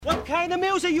kind of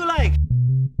music you like?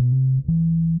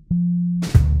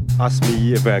 Ask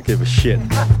me if I give a shit.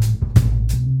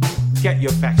 Get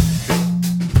your facts straight.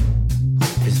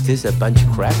 Is this a bunch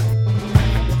of crap?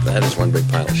 That is one big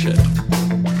pile of shit.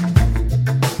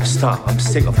 Stop, I'm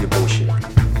sick of your bullshit.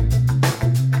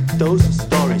 Those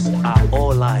stories are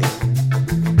all lies.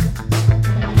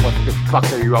 What the fuck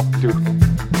are you up to?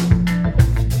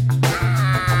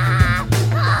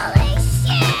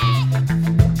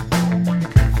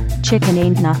 Chicken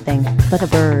ain't nothing but a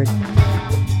bird.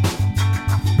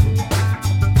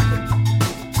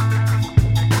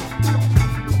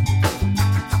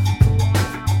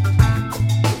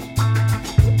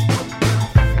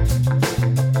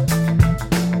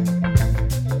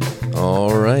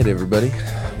 All right, everybody.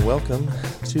 Welcome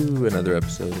to another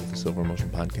episode of the Silver Motion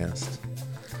Podcast.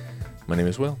 My name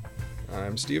is Will.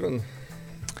 I'm Steven.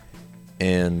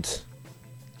 And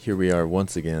here we are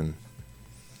once again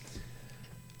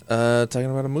talking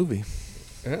about a movie.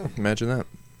 Yeah. Imagine that.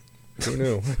 Who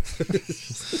knew?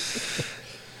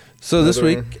 So this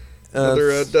week...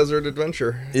 another desert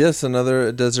adventure. Yes,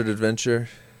 another desert adventure.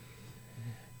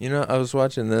 You know, I was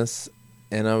watching this,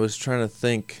 and I was trying to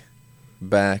think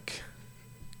back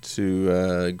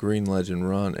to Green Legend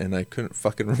Run, and I couldn't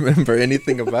fucking remember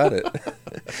anything about it.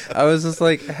 I was just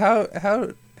like, how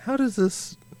does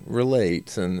this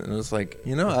relate? And I was like,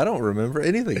 you know, I don't remember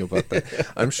anything about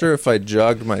that. I'm sure if I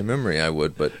jogged my memory, I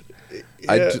would, but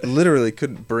yeah. Literally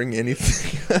couldn't bring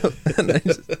anything up, and I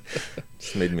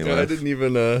just made me laugh. I didn't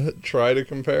even try to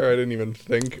compare. I didn't even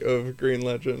think of Green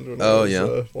Legend when I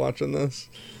was watching this.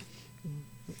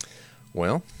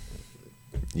 Well,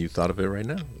 you thought of it right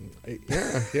now.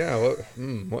 Yeah.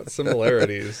 What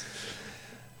similarities?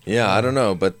 Yeah, I don't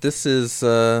know, but this is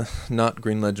not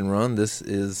Green Legend Run. This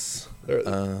is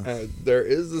there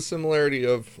is the similarity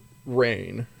of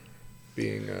rain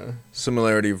being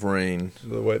similarity of rain.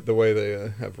 The way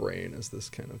they have rain is this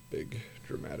kind of big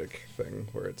dramatic thing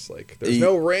where it's like there's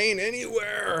no rain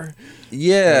anywhere.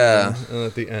 Yeah, and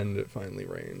at the end it finally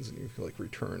rains and you feel like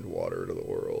returned water to the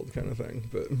world kind of thing.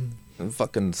 But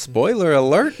fucking spoiler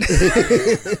alert!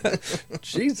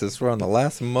 Jesus, we're on the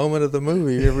last moment of the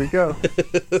movie. Here we go.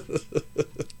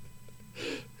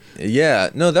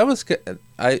 Yeah, no, that was.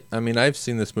 I mean, I've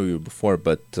seen this movie before,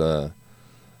 but I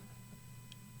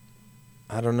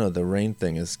don't know. The rain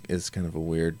thing is kind of a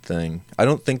weird thing. I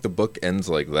don't think the book ends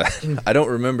like that. I don't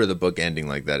remember the book ending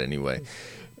like that anyway,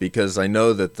 because I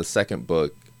know that the second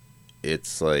book,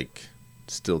 it's like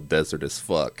still desert as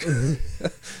fuck.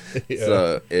 Yeah.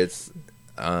 So it's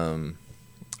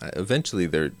eventually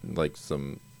there like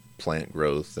some plant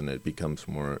growth and it becomes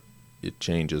more. It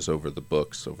changes over the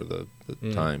books, over the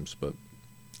times, but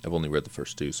I've only read the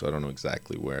first two, so I don't know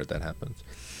exactly where that happens.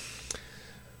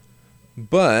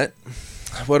 But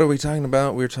what are we talking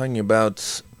about? We're talking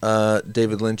about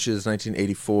David Lynch's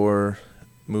 1984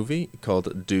 movie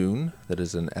called Dune. That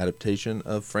is an adaptation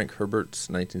of Frank Herbert's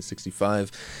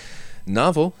 1965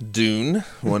 novel, Dune,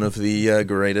 one of the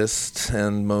greatest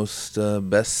and most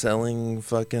best-selling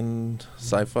fucking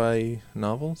sci-fi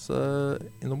novels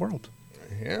in the world.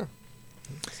 Yeah.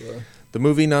 The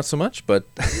movie, not so much, but...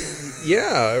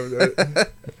 yeah.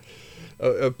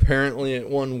 Apparently it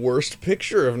won Worst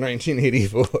Picture of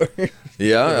 1984.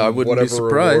 Yeah, I wouldn't be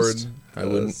surprised. I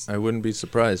wouldn't be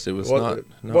surprised. It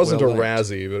wasn't a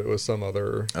Razzie, but it was some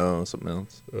other... Oh, something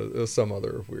else. It was some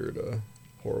other weird,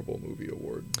 horrible movie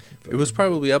award. It was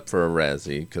probably up for a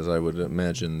Razzie, because I would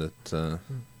imagine that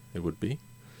it would be. It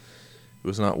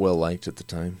was not well liked at the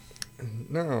time.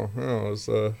 No. I was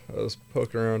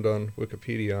poking around on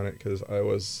Wikipedia on it because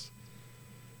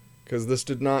this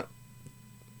did not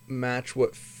match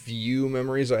what few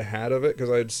memories I had of it,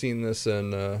 because I had seen this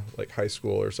in like high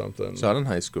school or something. Saw it in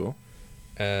high school,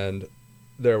 and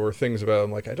there were things about it,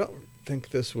 I'm like, I don't think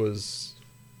this was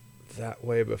that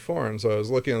way before, and so I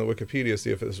was looking on the Wikipedia to see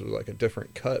if this was like a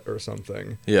different cut or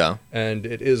something. Yeah, and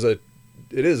it is a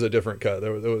different cut.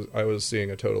 I was seeing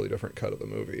a totally different cut of the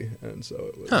movie, and so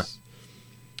it was. Huh.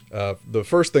 The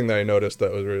first thing that I noticed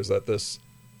is that this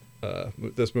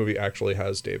movie actually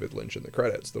has David Lynch in the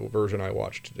credits. The version I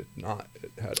watched did not.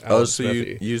 It had Alan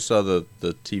Smithy. You saw the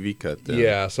TV cut then?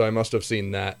 Yeah, so I must have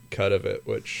seen that cut of it,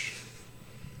 which,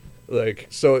 like,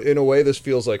 so in a way this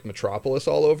feels like Metropolis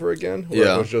all over again.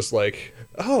 Where it was just like,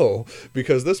 oh,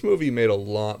 because this movie made a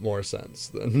lot more sense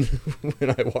than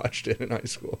when I watched it in high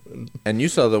school. And you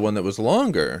saw the one that was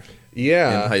longer.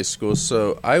 Yeah. In high school,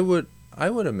 so I would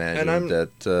imagine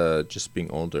that just being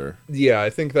older. Yeah, I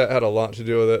think that had a lot to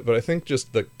do with it, but I think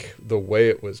just the way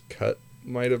it was cut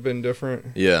might have been different.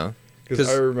 Yeah, because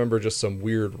I remember just some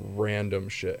weird random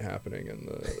shit happening in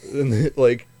the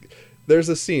like there's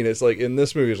a scene. It's like in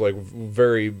this movie, it's like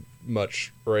very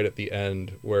much right at the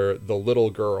end where the little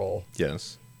girl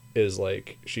is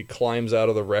like, she climbs out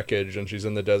of the wreckage and she's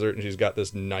in the desert and she's got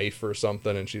this knife or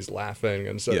something and she's laughing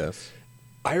and so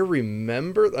I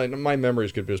remember, my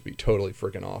memories could just be totally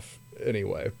freaking off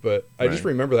anyway, but I just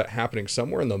remember that happening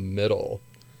somewhere in the middle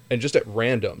and just at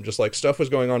random, just like stuff was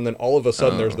going on and then all of a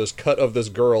sudden there's this cut of this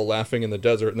girl laughing in the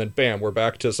desert and then bam, we're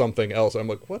back to something else. I'm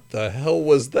like, what the hell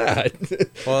was that?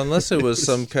 Well, unless it was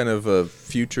some kind of a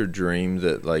future dream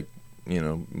that, like, you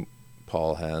know,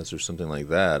 Paul has or something like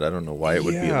that. I don't know why it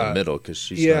would be in the middle, because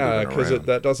she's not even around.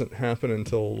 That doesn't happen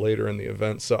until later in the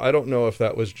event. So I don't know if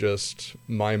that was just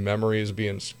my memories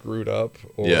being screwed up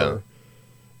or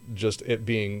just it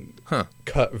being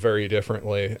cut very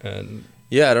differently. And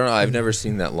I don't know. I've never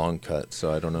seen that long cut,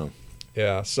 so I don't know.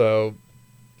 Yeah, so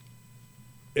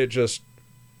it just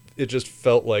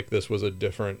felt like this was a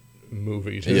different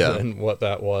movie than what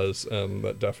that was, and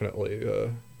that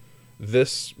definitely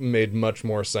this made much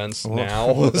more sense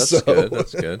now. That's good.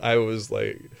 That's good. I was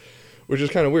like, which is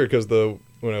kind of weird because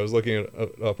when I was looking it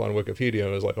up on Wikipedia,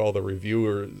 and it was like all the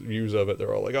reviews of it,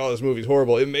 they're all like, "Oh, this movie's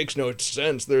horrible. It makes no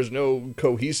sense. There's no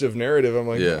cohesive narrative." I'm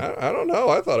like, I don't know.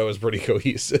 I thought it was pretty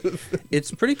cohesive. It's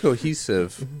pretty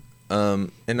cohesive,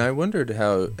 and I wondered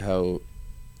how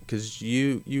because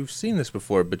you've seen this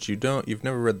before, but you've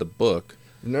never read the book.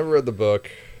 Never read the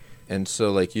book, and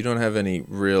so like you don't have any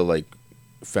real like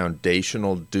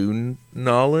foundational Dune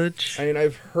knowledge. I mean,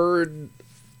 I've heard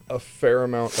a fair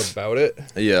amount about it.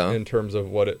 Yeah. In terms of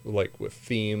what it, like with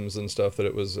themes and stuff that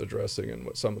it was addressing and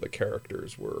what some of the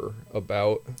characters were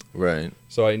about. Right.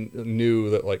 So I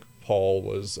knew that like Paul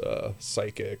was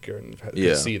psychic and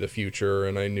could see the future,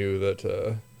 and I knew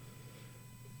that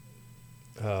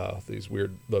these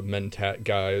the Mentat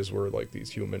guys were like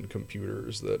these human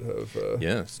computers that have...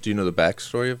 Yes. Do you know the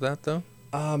backstory of that, though?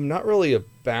 Not really a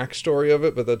backstory of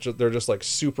it, but they're just like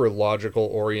super logical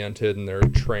oriented, and they're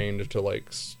trained to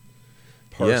like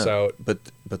parse out but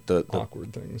the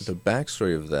awkward things. The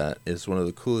backstory of that is one of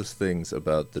the coolest things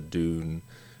about the Dune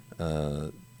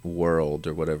world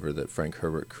or whatever that Frank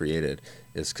Herbert created,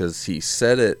 is because he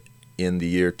set it in the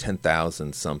year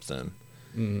 10,000 something,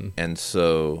 and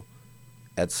so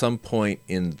at some point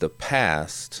in the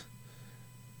past,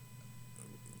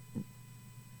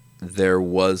 there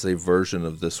was a version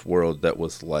of this world that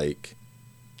was like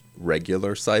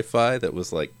regular sci-fi, that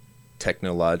was like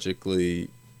technologically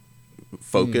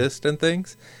focused and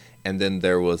things, and then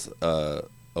there was a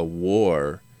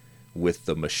war with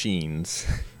the machines,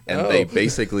 and they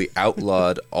basically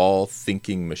outlawed all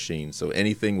thinking machines. So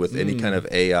anything with any kind of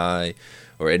AI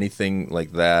or anything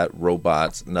like that,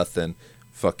 robots, nothing,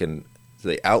 fucking,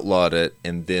 they outlawed it,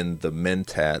 and then the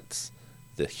Mentats,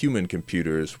 the human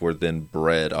computers, were then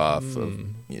bred off of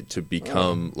to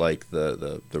become like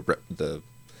the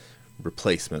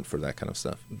replacement for that kind of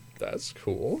stuff. That's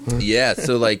cool. Yeah,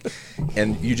 so like,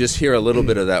 and you just hear a little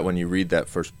bit of that when you read that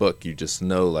first book. You just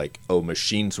know like, oh,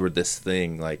 machines were this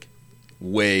thing like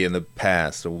way in the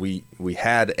past. So we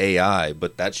had AI,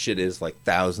 but that shit is like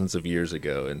thousands of years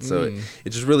ago, and so it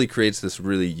just really creates this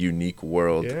really unique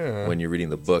world when you're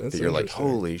reading the book. That you're like,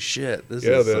 holy shit, this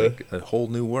is like a whole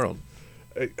new world.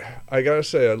 I gotta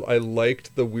say, I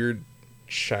liked the weird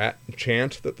chant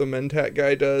that the Mentat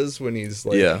guy does when he's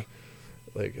like,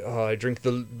 oh, I drink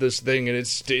this thing and it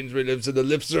stains my lips and the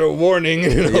lips are a warning.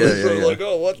 And like,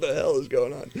 oh, what the hell is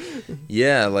going on?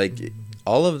 Yeah, like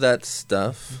all of that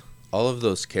stuff, all of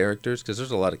those characters, because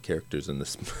there's a lot of characters in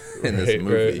this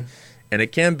movie, and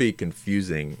it can be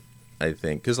confusing, I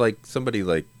think, because like somebody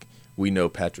like, we know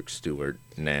Patrick Stewart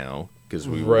now because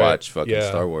we watch fucking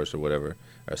Star Wars or whatever.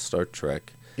 Star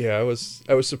Trek. Yeah, I was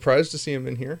surprised to see him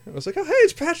in here. I was like, oh, hey,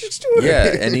 it's Patrick Stewart.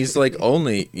 Yeah, and he's like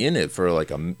only in it for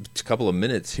like a couple of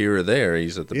minutes here or there.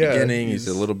 He's at the beginning, he's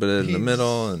a little bit in the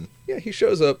middle, and he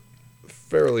shows up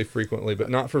fairly frequently, but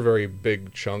not for very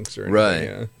big chunks or anything. Right.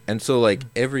 Yeah. And so like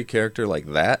every character like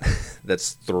that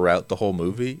that's throughout the whole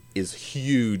movie is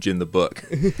huge in the book.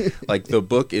 Like the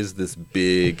book is this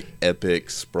big, epic,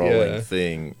 sprawling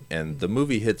thing, and the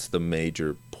movie hits the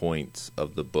major points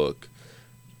of the book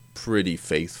pretty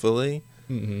faithfully,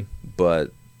 but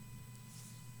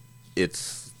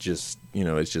it's just,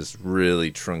 it's just really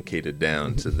truncated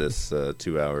down to this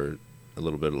 2 hour, a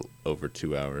little bit over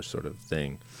 2 hours sort of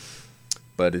thing.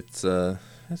 But it's a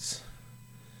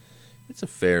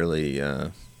fairly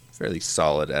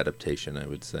solid adaptation, I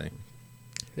would say.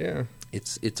 Yeah,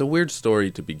 it's a weird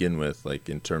story to begin with, like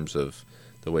in terms of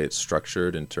the way it's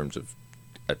structured, in terms of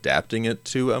adapting it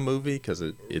to a movie, because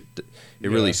it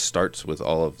really starts with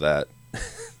all of that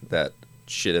that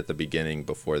shit at the beginning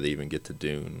before they even get to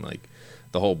Dune, like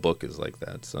the whole book is like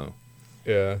that. So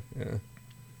yeah.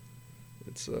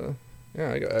 It's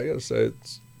I gotta say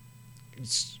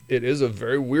it is a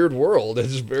very weird world.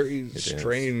 It's very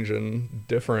strange and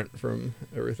different from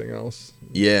everything else.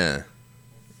 Yeah,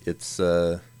 it's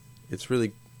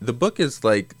really, the book is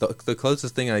like the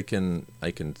closest thing I can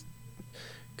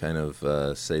kind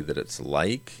of say that it's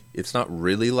like. It's not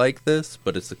really like this,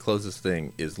 but it's the closest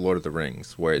thing is Lord of the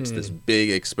Rings, where it's this big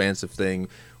expansive thing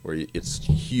where it's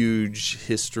huge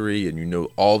history and you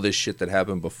know all this shit that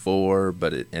happened before,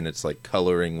 but it's like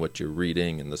coloring what you're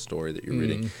reading and the story that you're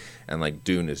reading. And like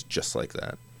Dune is just like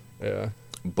that. Yeah.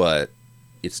 But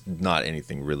it's not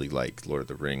anything really like Lord of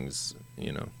the Rings,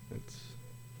 you know. It's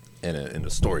in a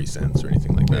story sense or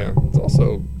anything like that. Yeah. It's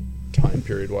also time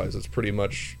period wise, it's pretty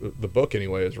much, the book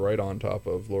anyway is right on top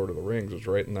of Lord of the Rings. It's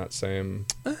right in that same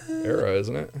era,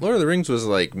 isn't it? Lord of the Rings was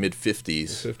like mid-50s.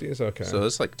 50s? Okay. So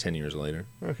it's like 10 years later.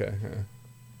 Okay, yeah.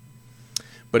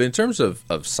 But in terms of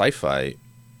sci-fi,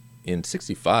 in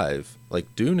 65,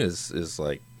 like Dune is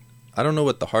like, I don't know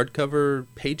what the hardcover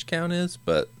page count is,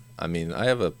 but I mean, I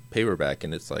have a paperback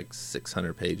and it's like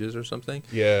 600 pages or something.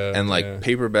 Yeah. And like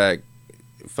paperback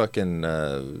fucking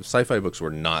sci-fi books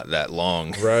were not that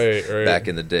long right back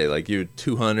in the day. Like you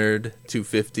 200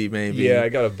 250 maybe. Yeah, I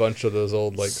got a bunch of those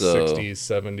old like 60s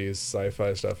 70s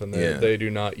sci-fi stuff, and they do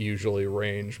not usually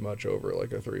range much over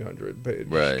like a 300 page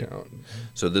count.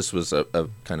 So this was a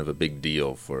kind of a big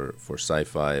deal for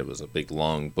sci-fi. It was a big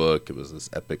long book. It was this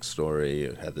epic story.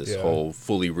 It had this whole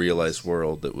fully realized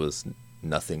world that was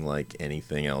nothing like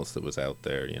anything else that was out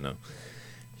there, you know.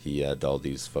 He had all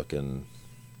these fucking,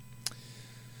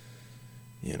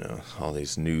 you know, all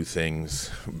these new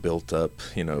things built up.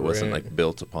 You know, it wasn't like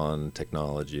built upon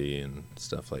technology and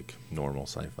stuff like normal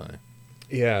sci-fi.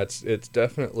 Yeah, it's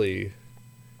definitely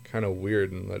kind of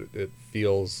weird in that it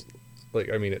feels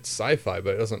like, I mean, it's sci-fi,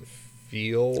 but it doesn't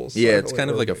feel sci-fi. Yeah, it's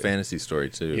kind of like a fantasy story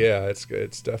too. Yeah,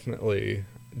 it's definitely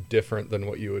different than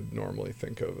what you would normally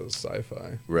think of as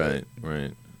sci-fi. Right.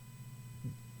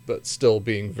 But still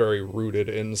being very rooted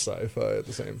in sci-fi at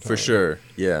the same time. For sure.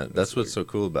 Yeah, that's what's so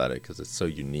cool about it, because it's so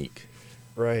unique.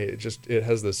 Right. It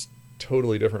has this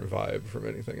totally different vibe from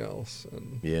anything else.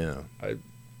 And yeah.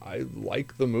 I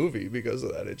like the movie because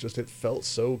of that. It felt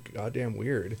so goddamn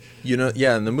weird. You know,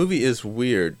 yeah, and the movie is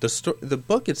weird. The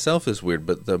book itself is weird,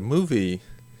 but the movie,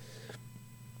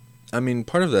 I mean,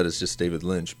 part of that is just David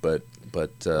Lynch, but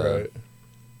right.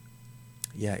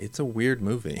 Yeah, it's a weird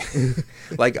movie.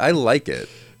 Like, I like it,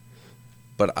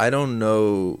 but I don't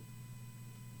know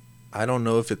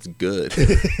if it's good.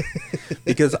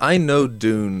 Because I know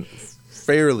Dune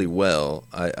fairly well.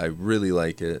 I really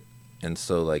like it. And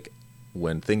so, like,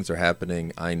 when things are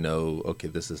happening, I know, okay,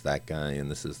 this is that guy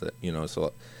and this is that, you know.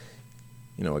 So,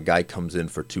 you know, a guy comes in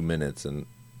for 2 minutes and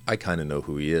I kind of know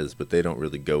who he is, but they don't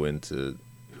really go into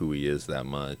who he is that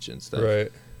much and stuff. Right.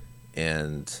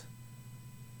 And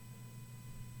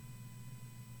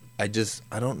I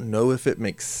don't know if it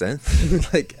makes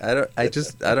sense. Like, I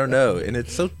don't know. And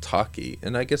it's so talky.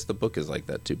 And I guess the book is like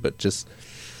that too, but just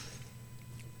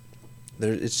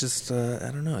it's just,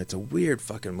 I don't know. It's a weird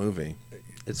fucking movie.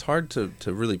 It's hard to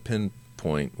really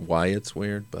pinpoint why it's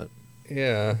weird, but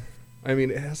yeah. I mean,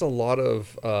 it has a lot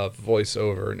of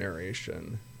voiceover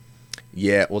narration.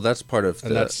 Yeah, well, that's part of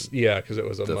because it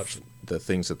was the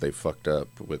things that they fucked up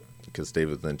with, because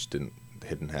David Lynch didn't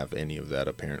have any of that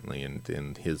apparently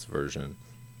in his version.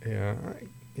 Yeah,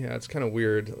 it's kind of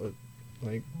weird.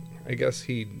 Like, I guess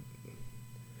he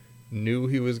knew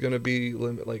he was going to be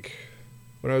like,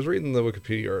 when I was reading the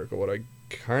Wikipedia article, what I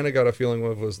kind of got a feeling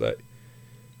of was that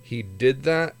he did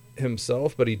that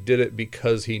himself, but he did it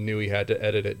because he knew he had to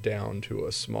edit it down to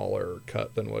a smaller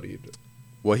cut than what he'd.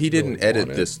 Well, he didn't edit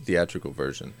this theatrical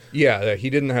version. Yeah, he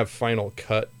didn't have final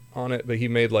cut on it, but he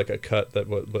made like a cut that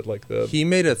would like the. He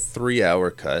made a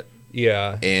 3-hour cut.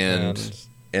 Yeah, and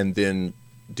then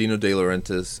Dino De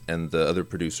Laurentiis and the other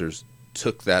producers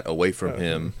took that away from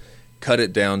him, cut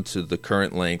it down to the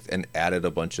current length, and added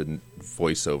a bunch of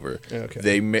voiceover.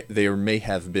 Okay. There may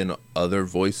have been other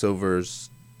voiceovers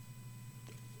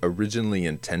originally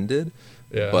intended,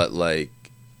 but like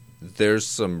there's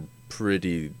some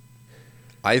pretty,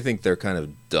 I think they're kind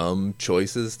of dumb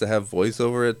choices to have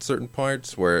voiceover at certain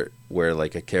parts where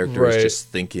like a character is just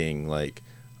thinking like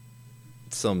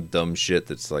some dumb shit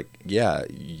that's like, yeah,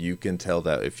 you can tell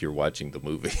that if you're watching the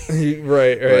movie.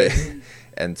 right.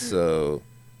 And so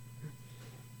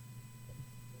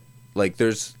like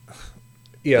there's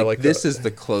this is the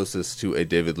closest to a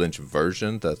David Lynch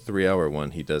version. The 3-hour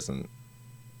one he doesn't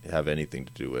have anything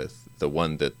to do with. The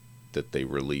one that they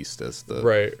released as the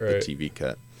TV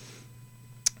cut.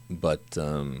 But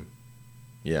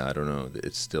yeah, I don't know.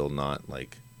 It's still not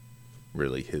like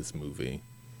really his movie.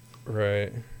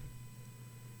 Right.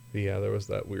 Yeah, there was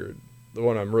that weird. The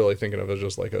one I'm really thinking of is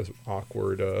just like a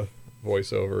awkward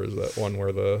voiceover. Is that one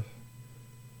where the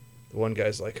one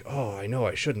guy's like, "Oh, I know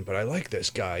I shouldn't, but I like this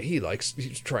guy.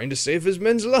 He's trying to save his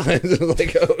men's lives."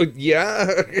 Like, oh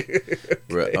yeah.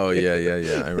 Right. Oh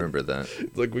yeah. I remember that.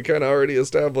 It's like we kind of already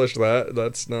established that.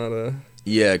 That's not a.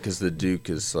 Yeah, because the Duke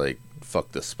is like,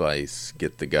 "Fuck the spice,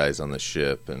 get the guys on the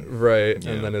ship," and right,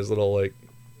 yeah. And then his little like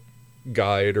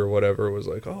guide or whatever was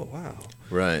like, "Oh wow,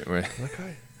 right,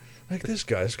 like this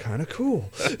guy's kind of cool."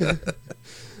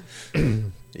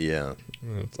 Yeah.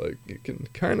 It's like you can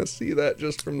kind of see that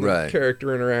just from the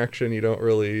character interaction. You don't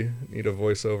really need a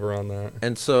voiceover on that.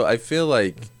 And so I feel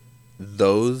like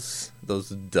those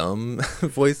dumb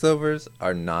voiceovers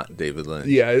are not David Lynch.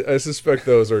 Yeah, I suspect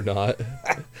those are not.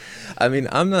 I mean,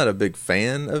 I'm not a big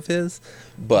fan of his,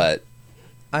 but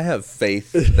I have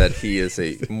faith that he is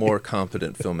a more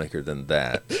competent filmmaker than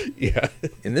that. Yeah.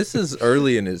 And this is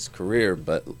early in his career,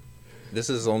 but this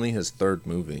is only his third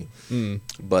movie.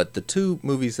 But the two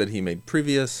movies that he made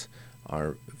previous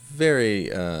are very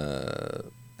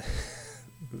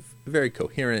very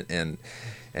coherent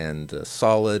and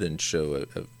solid, and show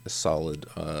a solid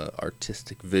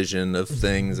artistic vision of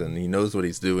things, and he knows what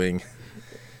he's doing.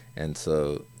 And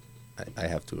so I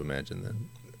have to imagine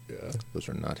that those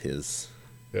are not his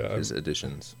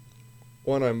additions.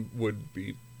 One I would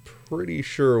be pretty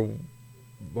sure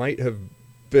might have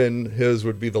been his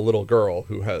would be the little girl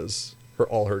who has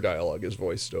all her dialogue is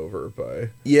voiced over by.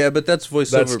 Yeah, but that's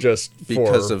voiced over just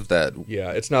because of that.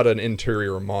 Yeah, it's not an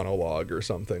interior monologue or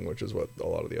something, which is what a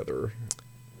lot of the other.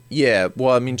 Yeah,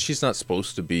 well, I mean, she's not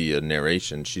supposed to be a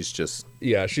narration. She's just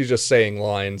saying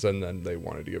lines, and then they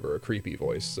wanted to give her a creepy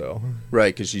voice. So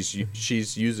right, because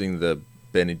she's using the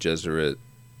Bene Gesserit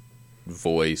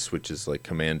voice, which is like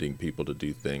commanding people to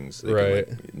do things. Right.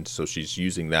 And so she's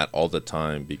using that all the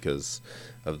time because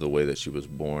of the way that she was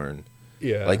born.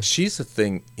 Yeah. Like, she's a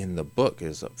thing in the book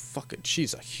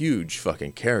she's a huge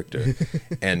fucking character.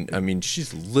 And I mean,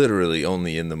 she's literally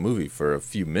only in the movie for a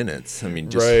few minutes. I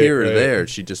mean, just here or there,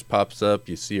 she just pops up,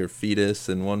 you see her fetus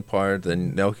in one part,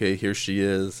 then okay, here she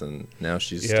is, and now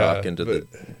she's talking to the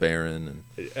Baron.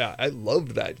 And yeah, I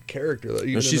loved that character though.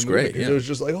 No, she's great. Yeah. It was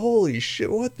just like, holy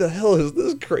shit, what the hell is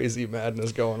this crazy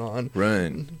madness going on?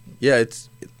 Right. Yeah,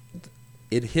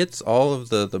 it hits all of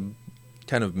the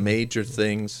kind of major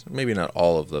things, maybe not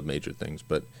all of the major things,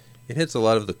 but it hits a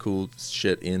lot of the cool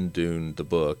shit in Dune, the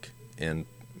book, and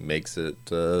makes it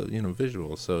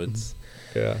visual. So it's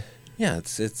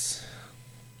it's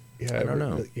I don't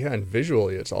know. Yeah, and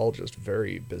visually it's all just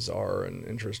very bizarre and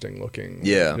interesting looking.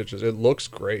 Yeah. It looks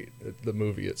great. The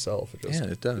movie itself,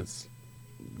 it does.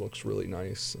 It looks really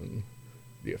nice, and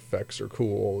the effects are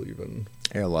cool even.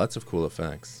 Yeah, lots of cool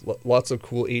effects. Lots of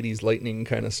cool 80s lightning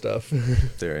kind of stuff.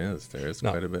 There is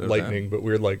Not quite a bit of lightning, but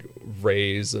weird like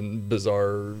rays and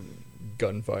bizarre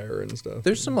gunfire and stuff.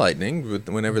 There's some lightning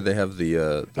whenever they have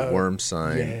the worm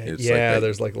sign. It's like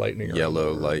there's like lightning,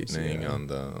 yellow lightning on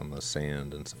the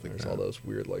sand and stuff like that. There's all those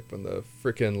weird, like when the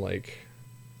freaking like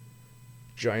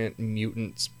giant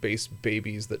mutant space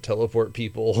babies that teleport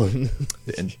people and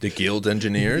the guild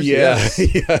engineers. Yeah,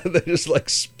 they're just like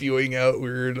spewing out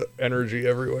weird energy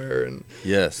everywhere. And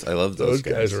yes, I love those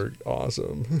guys are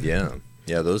awesome. Yeah,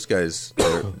 those guys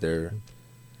they're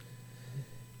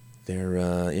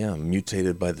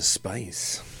mutated by the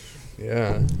spice.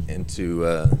 Yeah, into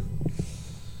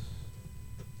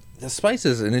the spice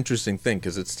is an interesting thing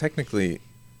because it's technically,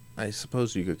 I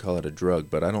suppose you could call it a drug,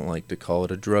 but I don't like to call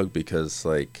it a drug because,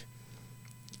 like,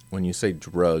 when you say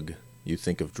drug, you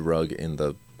think of drug in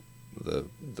the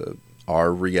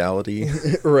our reality,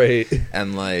 right?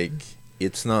 And like,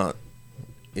 it's not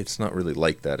really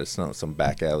like that. It's not some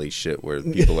back alley shit where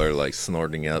people are like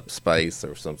snorting up spice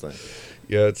or something.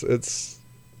 Yeah, it's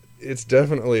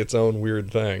definitely its own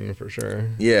weird thing for sure.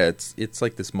 Yeah, it's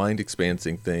like this mind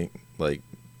expanding thing, like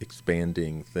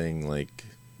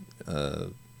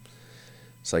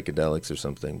psychedelics or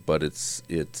something, but it's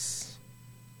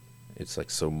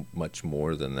like so much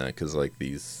more than that because like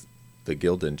the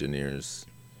guild engineers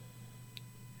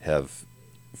have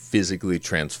physically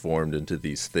transformed into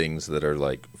these things that are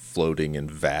like floating in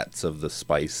vats of the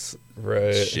spice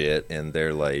shit, and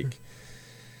they're like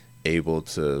able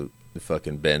to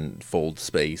fucking fold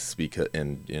space because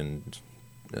and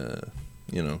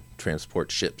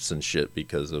transport ships and shit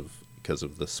because of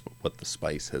what the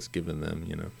spice has given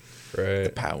them,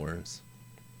 the powers.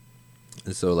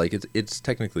 And so like it's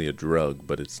technically a drug,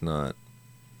 but it's not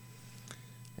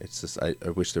It's just I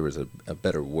wish there was a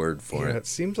better word for it. It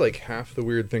seems like half the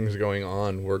weird things going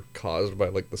on were caused by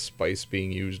like the spice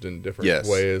being used in different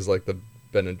ways. Like the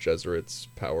Bene Gesserit's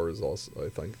powers also, I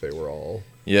think they were all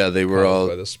they were all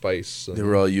by the spice. They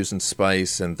were all using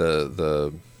spice, and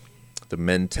the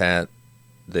Mentat,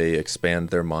 they expand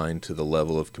their mind to the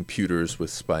level of computers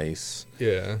with spice.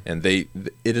 Yeah. And it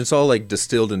is all like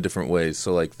distilled in different ways.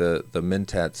 So like the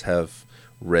Mentats have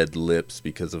red lips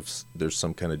because of there's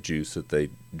some kind of juice that they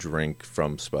drink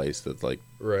from spice that like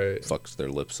fucks their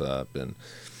lips up and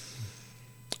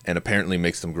apparently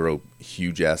makes them grow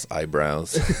huge ass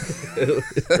eyebrows.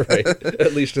 Right.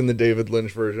 At least in the David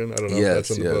Lynch version. I don't know if that's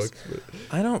in the book. But.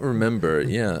 I don't remember.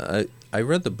 Yeah. I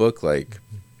read the book like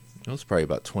it was probably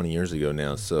about 20 years ago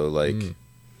now. So like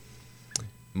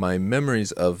my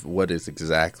memories of what is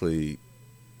exactly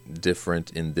different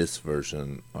in this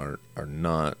version are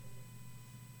not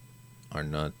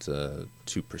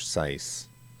too precise.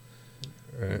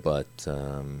 Right. But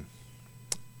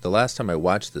the last time I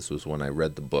watched this was when I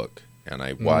read the book, and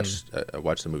I watched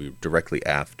the movie directly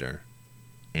after,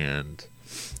 and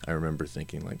I remember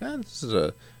thinking like, this is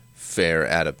a fair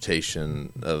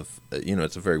adaptation of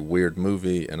it's a very weird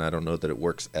movie, and I don't know that it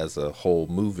works as a whole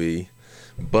movie,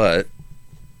 but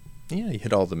yeah, you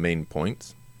hit all the main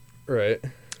points. Right.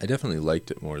 I definitely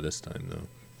liked it more this time though.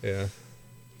 Yeah.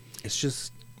 It's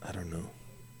just I don't know.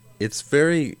 It's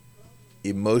very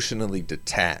emotionally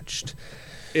detached.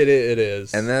 It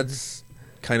is. And that's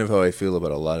kind of how I feel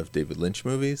about a lot of David Lynch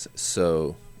movies.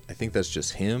 So I think that's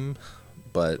just him.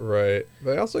 But right.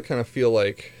 But I also kind of feel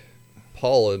like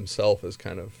Paul himself is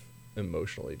kind of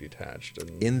emotionally detached.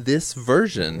 And in this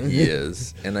version, he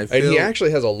is. And I feel... And he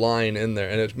actually has a line in there,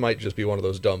 and it might just be one of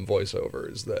those dumb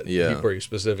voiceovers that where he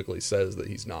specifically says that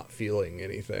he's not feeling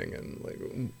anything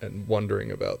and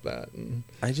wondering about that. And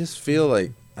I just feel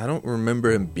like I don't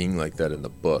remember him being like that in the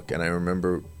book, and I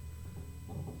remember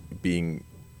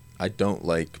I don't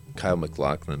like Kyle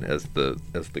MacLachlan as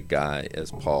the guy, as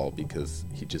Paul, because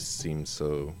he just seems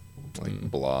so like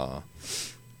blah.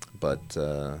 But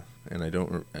and I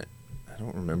don't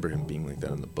remember him being like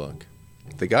that in the book.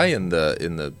 The guy in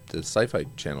the Sci-Fi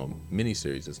Channel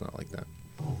miniseries is not like that.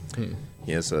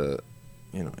 He has a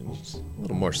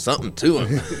little more something to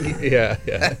him. Yeah.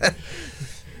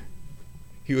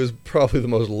 He was probably the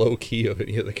most low key of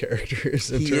any of the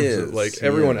characters in terms of like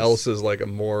everyone else is like a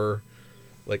more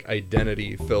like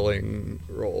identity filling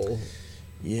role.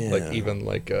 Yeah. Like even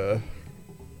like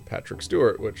Patrick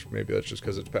Stewart, which maybe that's just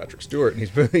because it's Patrick Stewart and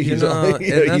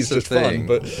he's just fun.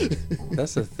 But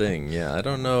that's the thing. Yeah, I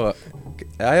don't know.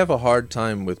 I have a hard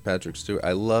time with Patrick Stewart.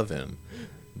 I love him,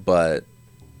 but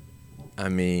I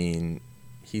mean,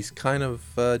 he's kind of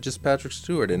just Patrick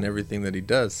Stewart in everything that he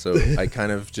does. So I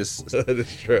kind of just that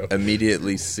is true.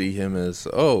 Immediately see him as,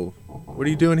 oh, what are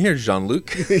you doing here,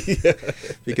 Jean-Luc? Yeah.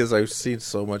 Because I've seen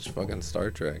so much fucking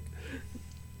Star Trek.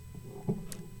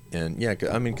 And yeah,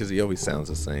 I mean, because he always sounds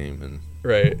the same, and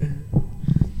right.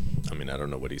 I mean, I don't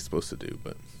know what he's supposed to do,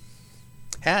 but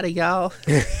howdy, y'all.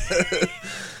 I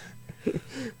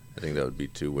think that would be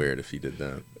too weird if he did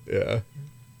that. Yeah,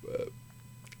 but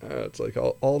it's like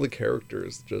all the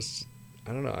characters just,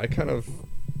 I don't know. I kind of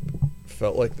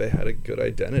felt like they had a good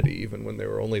identity, even when they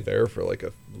were only there for like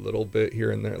a little bit here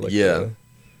and there. Like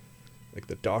like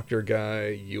the doctor guy,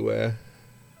 Yue.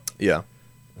 Yeah.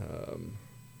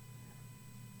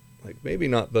 Like maybe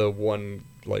not the one,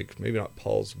 like maybe not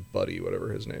Paul's buddy,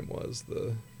 whatever his name was,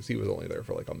 because he was only there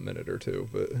for like a minute or two,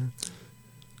 but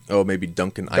oh, maybe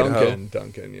Duncan Idaho.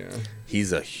 Duncan, yeah.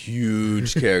 He's a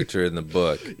huge character in the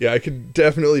book. Yeah, I could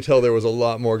definitely tell there was a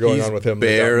lot more going on with him.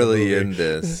 Barely in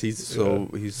this.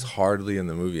 He's hardly in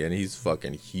the movie, and he's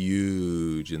fucking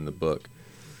huge in the book.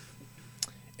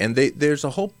 And there's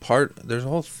a whole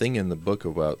thing in the book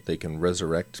about they can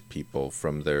resurrect people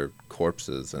from their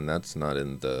corpses, and that's not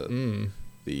in the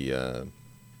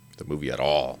movie at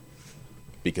all,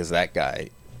 because that guy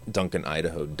Duncan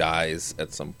Idaho dies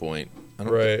at some point. I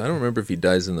don't remember if he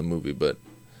dies in the movie, but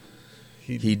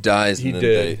he dies. And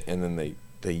then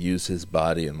they use his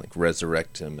body and like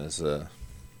resurrect him as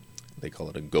they call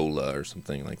it a Gola or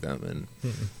something like that.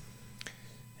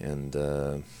 And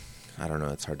I don't know.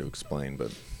 It's hard to explain,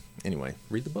 but anyway,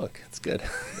 read the book. It's good.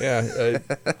 Yeah,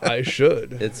 I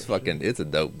should. It's a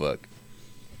dope book.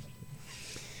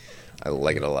 I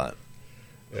like it a lot.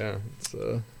 Yeah, it's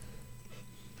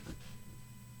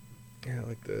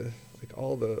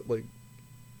all the like,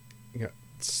 yeah,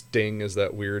 Sting is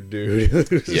that weird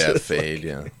dude. Yeah, Fade.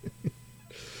 Yeah,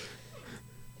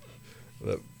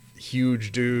 the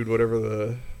huge dude, whatever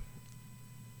the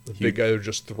big guy who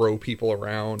just throw people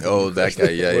around. Oh, that guy.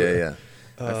 Yeah.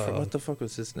 What the fuck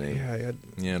was his name?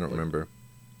 Yeah, I don't remember.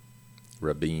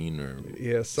 Rabin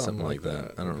or something like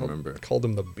that. I don't remember. Called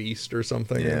him the Beast or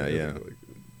something. Yeah.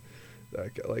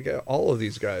 Like all of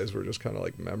these guys were just kind of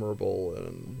like memorable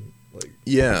and like.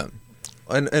 Yeah,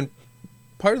 and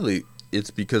partly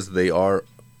it's because they are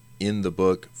in the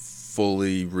book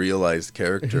fully realized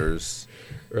characters,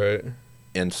 right?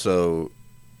 And so,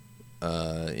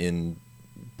 in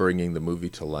bringing the movie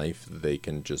to life, they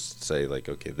can just say like,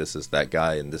 okay, this is that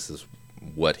guy, and this is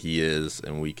what he is,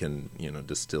 and we can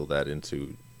distill that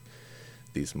into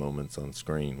these moments on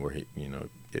screen where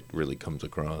it really comes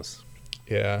across.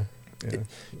 Yeah.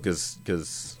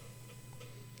 Because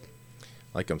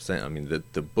like I'm saying, I mean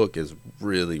the book is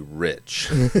really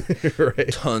rich.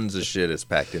 Right. Tons of shit is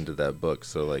packed into that book,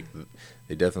 so like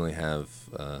they definitely have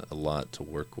a lot to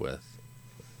work with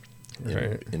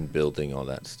in building all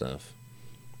that stuff.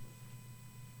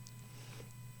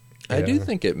 Yeah. I do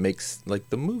think it makes, like,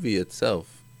 the movie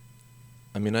itself,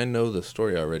 I mean, I know the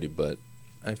story already, but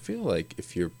I feel like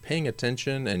if you're paying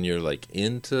attention and you're, like,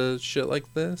 into shit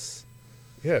like this...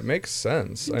 Yeah, it makes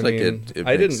sense. I like mean, it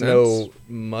I didn't sense. know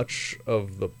much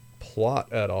of the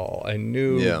plot at all. I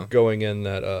knew going in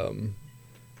that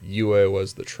Yue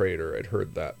was the traitor. I'd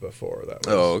heard that before.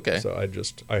 Okay. So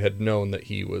I had known that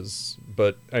he was...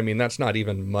 But, I mean, that's not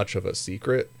even much of a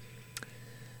secret.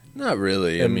 Not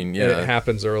really. And, I mean, it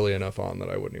happens early enough on that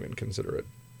I wouldn't even consider it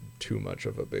too much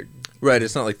of a big... Right,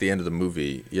 it's not like the end of the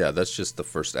movie. Yeah, that's just the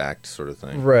first act sort of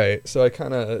thing. Right, so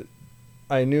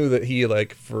I knew that he,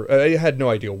 like, I had no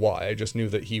idea why. I just knew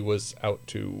that he was out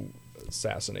to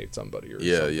assassinate somebody or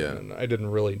something. Yeah. And I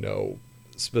didn't really know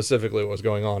specifically what was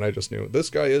going on. I just knew this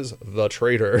guy is the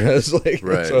traitor. I was like,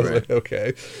 so I was like,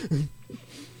 okay.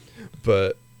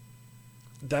 But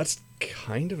that's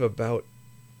kind of about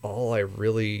all I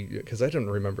really, because I didn't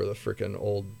remember the freaking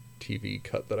old TV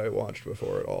cut that I watched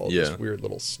before at all. Yeah. Just weird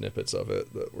little snippets of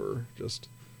it that were just,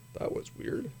 that was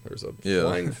weird. There's a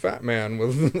flying fat man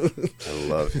with... I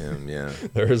love him, yeah.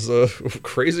 There's a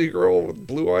crazy girl with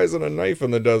blue eyes and a knife in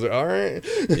the desert. All right.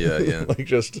 Yeah. Like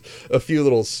just a few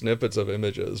little snippets of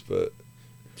images, but...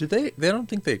 Do they don't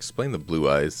think they explain the blue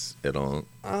eyes at all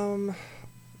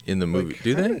in the movie,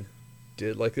 do they?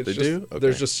 Did like it's they just do? Okay.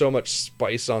 There's just so much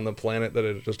spice on the planet that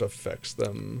it just affects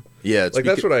them. Yeah, it's like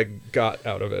that's what I got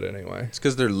out of it anyway. It's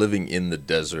because they're living in the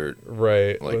desert,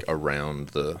 right? Like around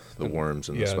the worms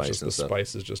and the spice just and the stuff.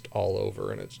 spice is just all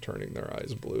over, and it's turning their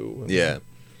eyes blue. Yeah,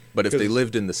 but if they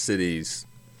lived in the cities,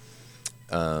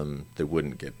 they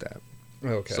wouldn't get that.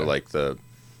 Okay. So like the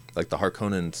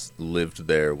Harkonnens lived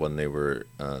there when they were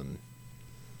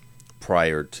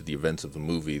prior to the events of the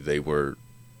movie. They were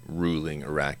ruling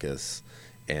Arrakis,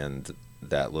 and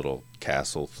that little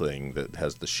castle thing that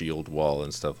has the shield wall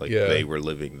and stuff, like they were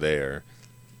living there,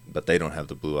 but they don't have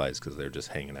the blue eyes because they're just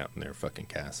hanging out in their fucking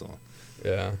castle.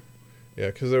 Yeah,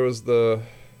 because there was their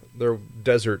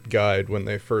desert guide when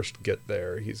they first get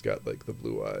there. He's got like the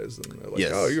blue eyes, and they're like,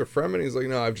 "Oh, you're from?" And he's like,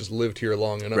 "No, I've just lived here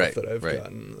long enough that I've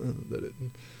gotten that it."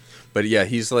 But yeah,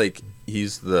 he's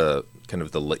the kind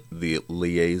of the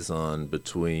liaison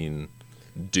between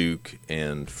Duke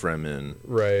and Fremen,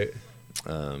 right?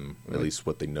 At least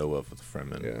what they know of the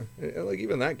Fremen. Yeah, and like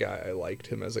even that guy, I liked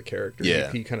him as a character.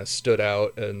 Yeah, he kind of stood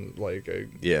out, and like I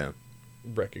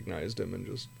recognized him and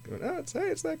just going,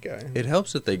 it's that guy. It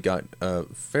helps that they got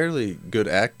fairly good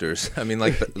actors. I mean,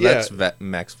 like that's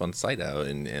Max von Sydow,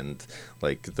 and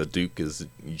like the Duke is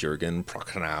Jürgen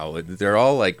Prochnow. They're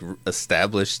all like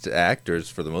established actors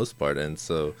for the most part, and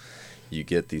so you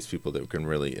get these people that can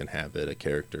really inhabit a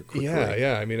character quickly.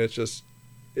 Yeah. I mean, it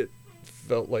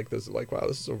felt like this, like, wow,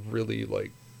 this is a really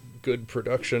like good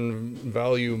production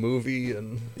value movie,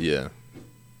 and they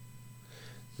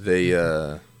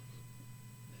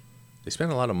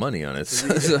spent a lot of money on it,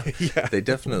 so they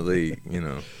definitely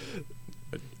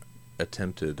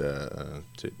attempted to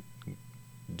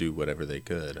do whatever they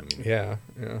could. I mean,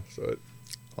 so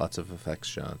lots of effects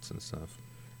shots and stuff,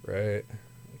 right?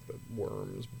 The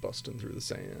worms busting through the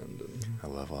sand. And... I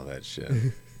love all that shit.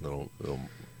 little,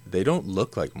 they don't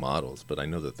look like models, but I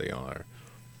know that they are.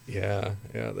 Yeah,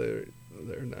 they're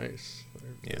nice.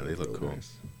 They look cool.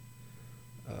 Nice.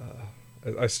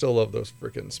 I still love those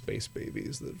freaking space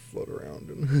babies that float around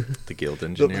and the guild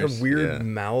engineers. The weird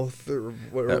mouth or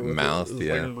whatever. That mouth,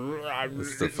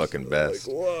 it's the fucking best.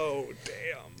 Like, whoa,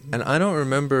 damn. And I don't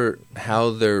remember how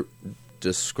they're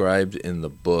described in the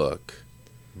book,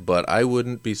 but I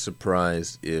wouldn't be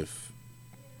surprised if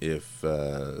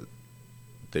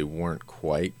they weren't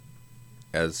quite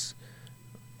as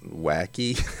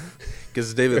wacky.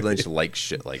 Because David Lynch likes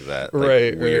shit like that.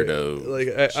 Right. Weirdo.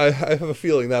 Like, I have a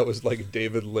feeling that was like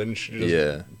David Lynch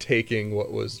just taking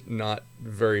what was not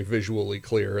very visually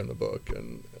clear in the book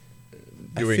and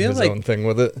doing his own thing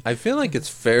with it. I feel like it's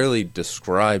fairly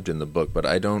described in the book, but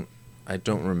I don't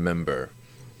remember.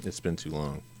 It's been too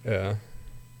long. Yeah.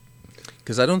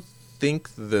 Because I don't think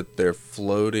that they're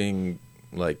floating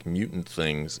like mutant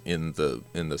things in the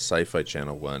Sci-Fi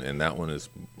Channel one, and that one is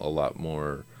a lot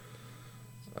more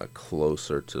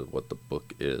closer to what the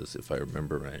book is, if I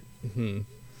remember right. Mm-hmm.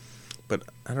 But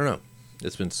I don't know.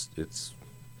 It's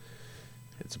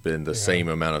been the same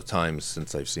amount of times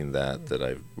since I've seen that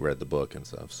I've read the book and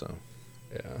stuff. So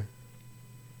yeah.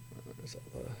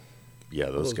 Yeah,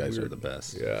 those guys are the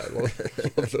best. Yeah, I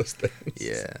love those things.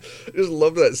 Yeah. I just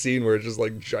love that scene where it's just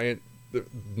like giant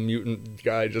mutant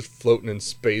guy just floating in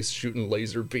space shooting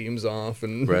laser beams off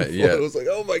and I was like,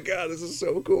 oh my god, this is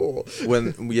so cool.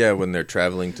 When they're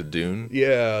traveling to Dune.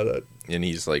 Yeah. And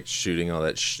he's like shooting all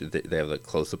that they have the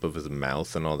close-up of his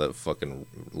mouth and all that fucking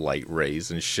light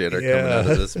rays and shit are coming out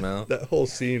of his mouth. That whole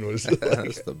scene was like,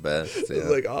 that's the best. Yeah. It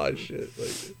was like, oh shit.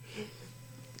 Like,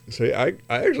 so I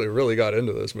actually really got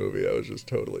into this movie. I was just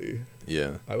totally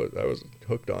I was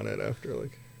hooked on it after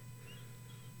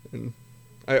and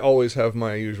I always have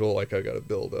my usual like I got to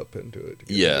build up into it.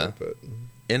 But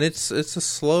and it's a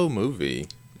slow movie,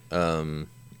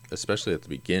 especially at the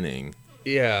beginning.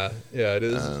 Yeah, it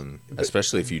is.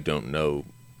 Especially if you don't know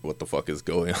what the fuck is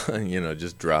going on,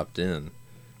 just dropped in.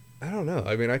 I don't know.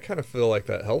 I mean, I kind of feel like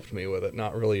that helped me with it,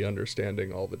 not really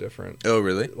understanding all the different... Oh,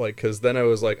 really? Like, because then I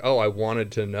was like, oh, I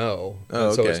wanted to know.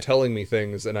 Oh, so it's telling me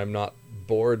things, and I'm not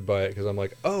bored by it, because I'm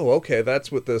like, oh, okay,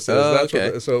 that's what this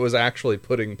is. So it was actually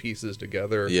putting pieces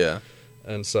together. Yeah.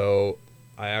 And so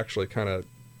I actually kind of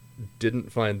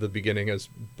didn't find the beginning as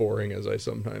boring as I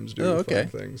sometimes do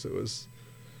find things. It was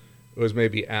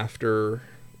maybe after,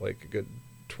 like, a good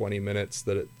 20 minutes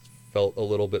that it felt a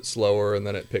little bit slower, and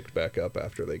then it picked back up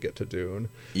after they get to Dune.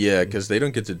 Yeah, because they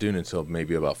don't get to Dune until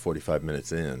maybe about 45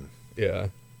 minutes in. Yeah.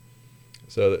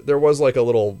 So there was like a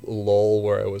little lull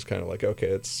where I was kind of like, okay,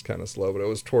 it's kind of slow, but it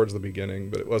was towards the beginning,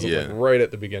 but it wasn't like right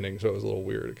at the beginning, so it was a little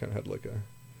weird. It kind of had like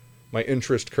my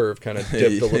interest curve kind of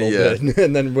dipped a little bit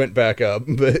and then went back up.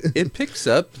 But it picks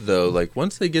up, though, like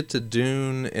once they get to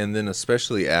Dune, and then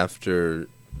especially after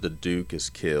the Duke is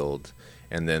killed,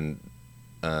 and then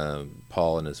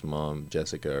Paul and his mom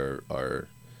Jessica are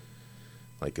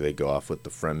like they go off with the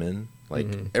Fremen. Like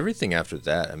everything after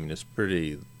that, I mean, it's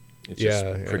pretty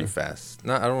fast.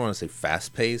 I don't want to say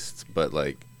fast paced, but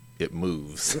like it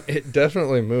moves. It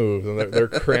definitely moves, and they're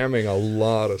cramming a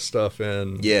lot of stuff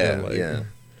in. Yeah,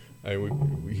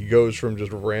 he goes from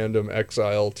just random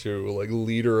exile to like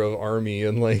leader of army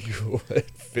in like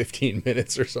 15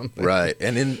 minutes or something. Right,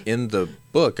 and in the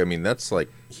book, I mean, that's like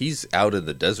he's out in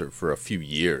the desert for a few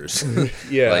years.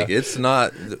 Yeah, like it's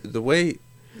not the way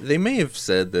they may have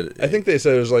said that. I think they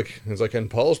said it's like and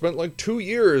Paul spent like 2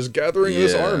 years gathering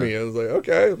this army. I was like,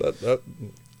 okay, that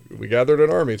we gathered an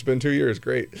army. It's been 2 years,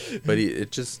 great. But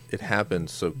it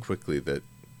happened so quickly that.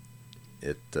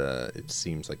 It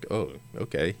seems like, oh,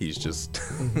 okay, he's just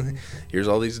here's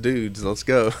all these dudes, let's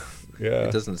go. Yeah,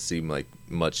 it doesn't seem like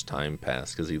much time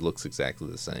passed because he looks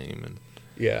exactly the same, and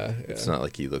it's not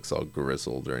like he looks all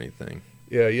grizzled or anything.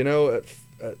 Yeah,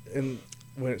 and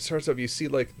when it starts up, you see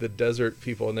like the desert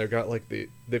people, and they've got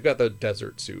the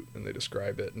desert suit, and they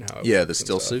describe it and how the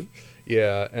still suit.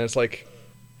 Yeah, and it's like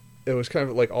it was kind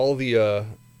of like all the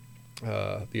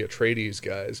Atreides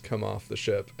guys come off the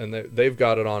ship, and they've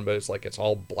got it on, but it's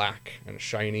all black and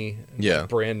shiny and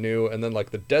brand new. And then like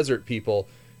the desert people,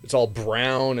 it's all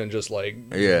brown and just like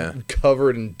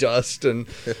covered in dust, and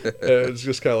it's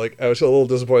just kind of like I was a little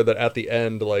disappointed that at the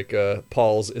end like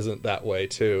Paul's isn't that way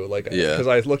too, like because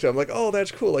I looked at him like, oh,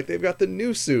 that's cool, like they've got the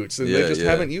new suits and they just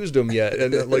haven't used them yet,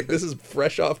 and like this is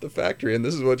fresh off the factory, and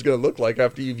this is what it's gonna look like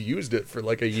after you've used it for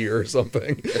like a year or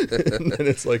something. And then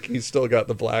it's like he's still got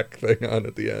the black thing on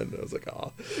at the end. I was like,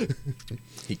 oh.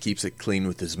 He keeps it clean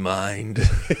with his mind.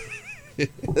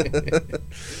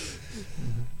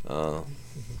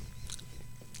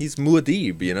 He's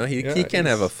Muad'Dib, he can't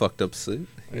have a fucked up suit.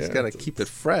 He's got to keep it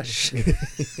fresh.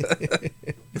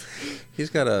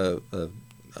 He's got a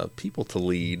people to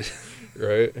lead.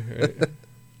 Right.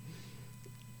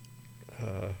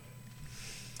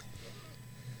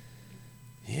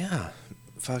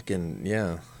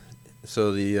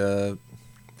 So the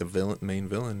main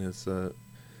villain is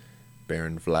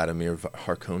Baron Vladimir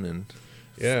Harkonnen.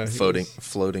 Yeah,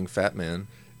 floating fat man.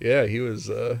 Yeah, he was.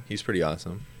 He's pretty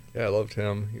awesome. Yeah, I loved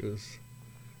him. He was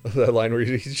that line where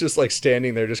he's just like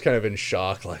standing there, just kind of in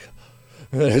shock, like,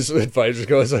 And it finally just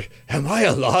goes like, am I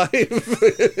alive?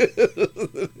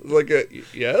 Like,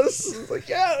 yes? It's like,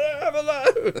 yeah, I'm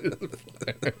alive.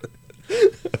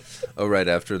 Oh, right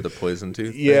after the poison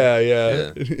tooth thing? Yeah.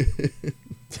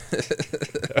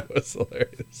 That was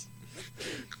hilarious.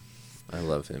 I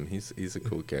love him. He's a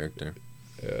cool character.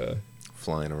 Yeah.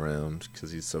 Flying around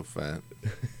because he's so fat.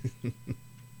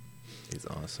 He's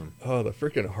awesome. Oh, the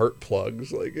freaking heart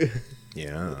plugs. Like,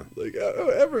 yeah. Like,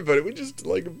 everybody, we just,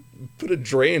 like, put a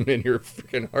drain in your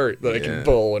freaking heart that I can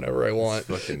pull whenever I want.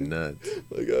 It's fucking nuts.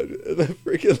 Like, the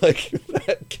freaking, like,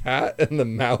 that cat and the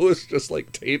mouse just,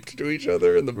 like, taped to each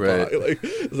other in the body. Like,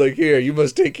 it's like, here, you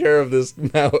must take care of this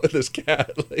this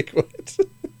cat. Like, what?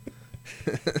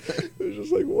 It was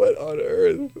just like, what on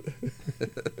earth?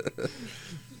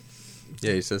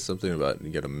 Yeah, he says something about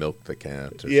you gotta milk the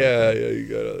cat. Or yeah, something. you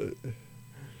gotta.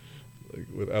 Like,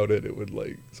 without it, it would,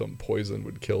 like, some poison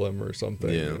would kill him or something.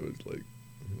 Yeah. It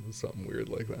was something weird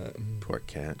like that. Poor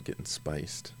cat getting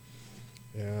spiced.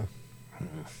 Yeah.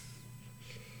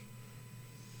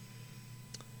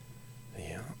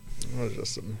 Yeah. It was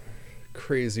just some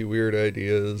crazy, weird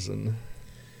ideas and.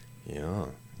 Yeah.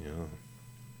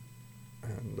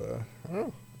 And I don't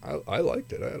know. I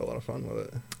liked it. I had a lot of fun with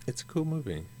it. It's a cool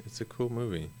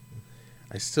movie.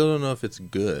 I still don't know if it's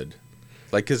good.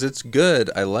 Like, 'cause it's good.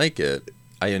 I like it.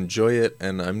 I enjoy it,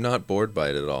 and I'm not bored by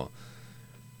it at all.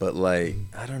 But, like,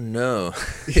 I don't know.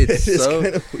 It's so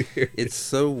kind of weird. It's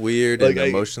so weird Like, and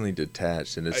emotionally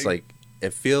detached, and it's like I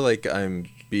feel like I'm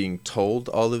being told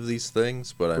all of these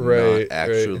things, but I'm not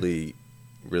actually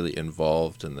really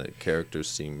involved, and the characters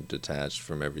seem detached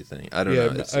from everything. I don't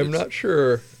know. I'm not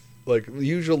sure. Like,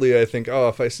 usually I think, oh,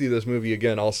 if I see this movie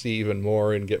again, I'll see even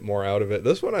more and get more out of it.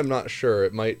 This one, I'm not sure.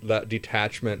 That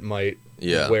detachment might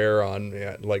wear on,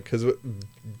 like, because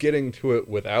getting to it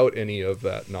without any of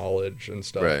that knowledge and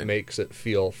stuff makes it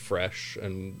feel fresh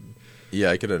and.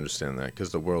 Yeah, I could understand that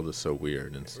because the world is so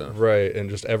weird and stuff. Right, and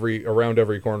just around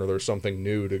every corner, there's something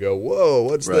new to go, whoa,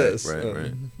 what's this?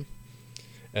 Right.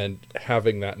 And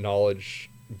having that knowledge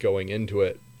going into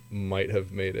it might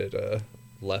have made it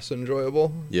less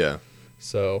enjoyable. Yeah.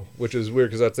 So, which is weird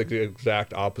because that's like the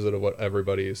exact opposite of what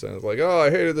everybody is saying. It's like, oh, I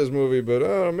hated this movie,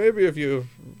 but maybe if you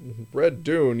read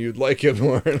Dune, you'd like it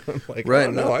more. And I'm like,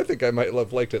 no, I think I might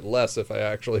have liked it less if I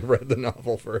actually read the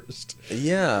novel first.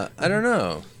 Yeah, I don't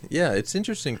know. Yeah, it's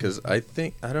interesting because I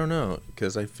don't know,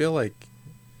 because I feel like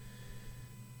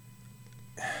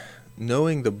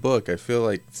knowing the book, I feel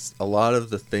like a lot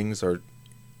of the things are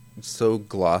so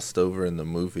glossed over in the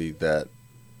movie that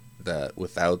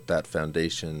without that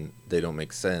foundation, they don't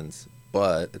make sense.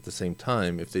 But at the same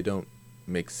time, if they don't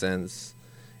make sense,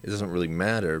 it doesn't really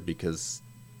matter because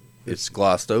it's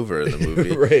glossed over in the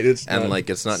movie. Right, it's not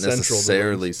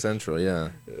necessarily central, yeah.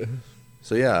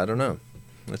 So yeah, I don't know.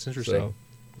 That's interesting.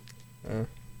 So,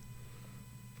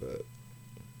 but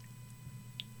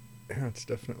yeah, it's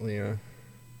definitely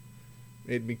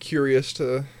made me curious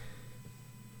to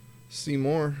see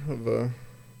more of the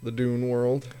Dune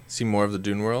world. See more of the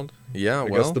Dune world? Yeah, I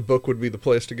guess the book would be the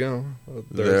place to go.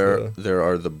 There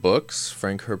are the books.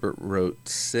 Frank Herbert wrote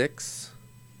 6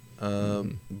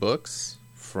 books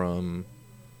from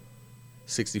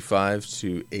 65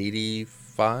 to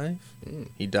 85.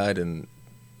 He died in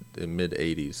the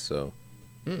mid-80s, so...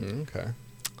 okay.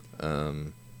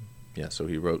 Yeah, so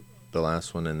he wrote the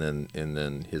last one, and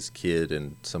then his kid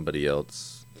and somebody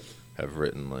else have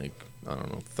written, like, I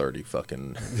don't know, 30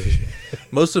 fucking...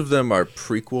 Most of them are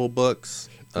prequel books,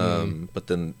 but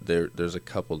then there's a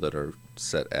couple that are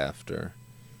set after.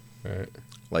 Right.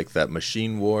 Like that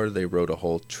Machine War, they wrote a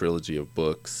whole trilogy of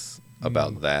books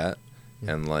about that.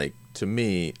 And, like, to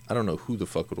me, I don't know who the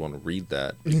fuck would want to read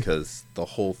that, because the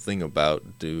whole thing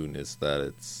about Dune is that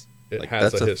it like,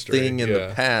 has that's a history. Thing in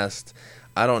the past.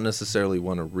 I don't necessarily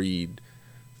want to read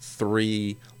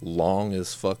 3 long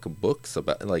as fuck books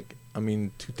about, like,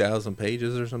 2,000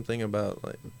 pages or something about,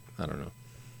 like, I don't know.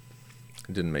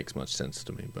 It didn't make much sense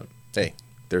to me, but hey,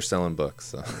 they're selling books.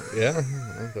 So. Yeah,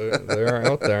 they're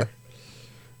out there.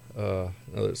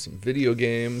 There's some video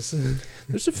games.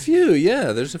 There's a few,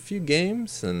 yeah. There's a few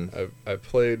games, and I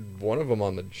played one of them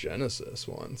on the Genesis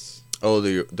once. Oh,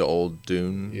 the old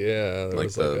Dune. Yeah, it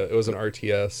was an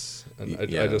RTS, and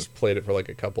I just played it for like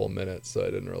a couple of minutes, so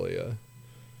I didn't really.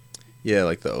 Yeah,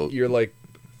 like the old. You're like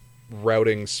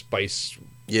routing spice.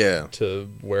 Yeah. To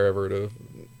wherever to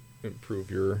improve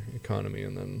your economy,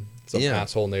 and then some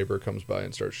asshole neighbor comes by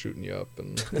and starts shooting you up,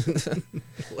 and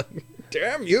like,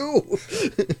 damn you!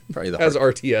 Probably as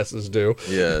RTSs do.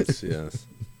 Yes.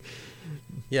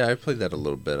 Yeah, I played that a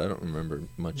little bit. I don't remember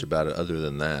much about it other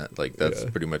than that. Like, that's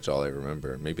pretty much all I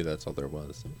remember. Maybe that's all there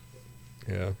was.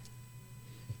 Yeah.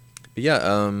 But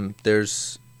yeah,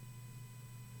 there's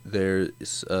 2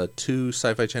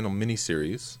 Sci-Fi Channel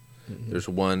miniseries. Mm-hmm. There's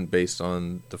one based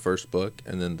on the first book,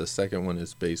 and then the second one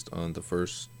is based on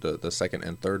the second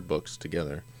and third books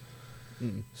together.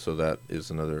 Mm. So that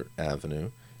is another avenue.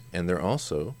 And they're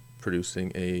also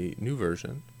producing a new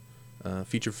version,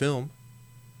 feature film,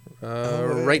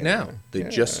 right now. They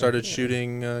just started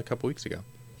shooting a couple weeks ago.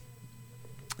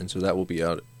 And so that will be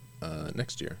out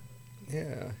next year.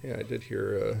 Yeah, I did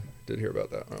hear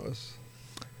about that when I was.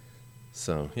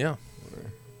 So yeah,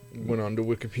 went on to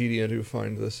Wikipedia to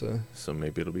find this. So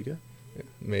maybe it'll be good. Yeah,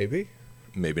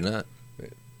 maybe not.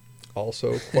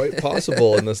 Also quite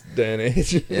possible in this day and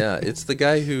age. Yeah, it's the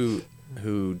guy who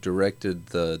directed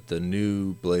the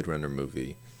new Blade Runner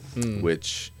movie,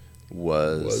 which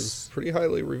was pretty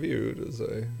highly reviewed.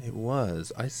 It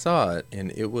was. I saw it,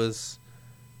 and it was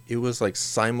like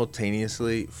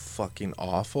simultaneously fucking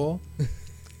awful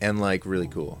and like really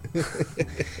cool.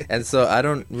 And so I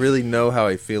don't really know how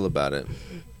I feel about it.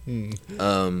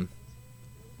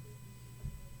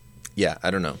 Yeah,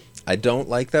 I don't know. I don't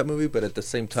like that movie, but at the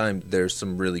same time, there's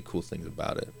some really cool things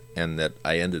about it, and that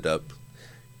I ended up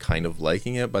kind of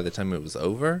liking it by the time it was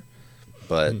over.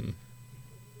 But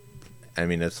I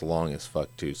mean, it's long as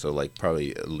fuck too. So like,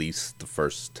 probably at least the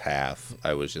first half,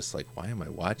 I was just like, "Why am I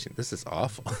watching? This is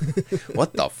awful.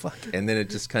 What the fuck?" And then it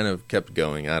just kind of kept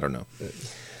going. I don't know.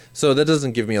 So that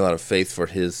doesn't give me a lot of faith for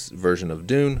his version of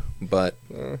Dune, but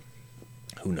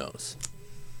who knows?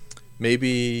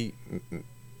 Maybe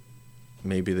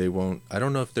they won't. I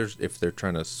don't know if they're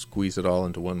trying to squeeze it all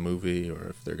into one movie, or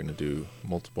if they're going to do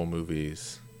multiple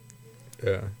movies.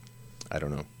 Yeah, I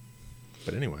don't know.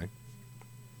 But anyway,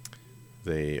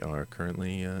 they are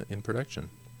currently in production.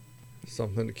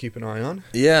 Something to keep an eye on.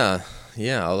 Yeah.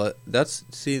 That's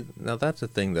a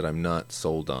thing that I'm not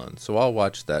sold on. So I'll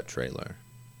watch that trailer.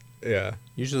 Yeah.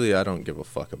 Usually I don't give a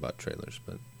fuck about trailers,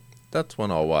 but that's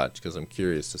one I'll watch because I'm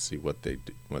curious to see what they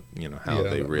do, how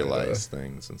they realize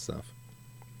things and stuff.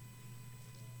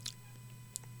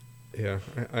 Yeah,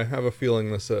 I have a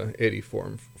feeling this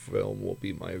 84 film will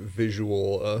be my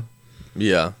visual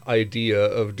idea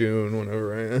of Dune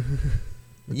whenever I...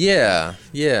 Yeah.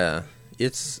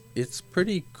 It's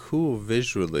pretty cool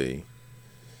visually.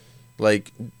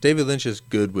 Like, David Lynch is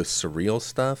good with surreal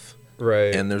stuff.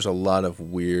 Right. And there's a lot of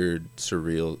weird,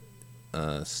 surreal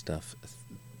stuff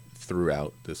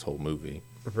throughout this whole movie.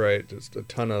 Right, just a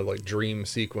ton of like dream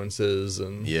sequences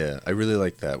and yeah, I really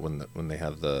like that when they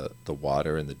have the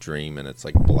water in the dream and it's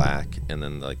like black, and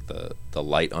then like the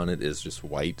light on it is just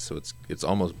white, so it's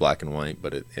almost black and white,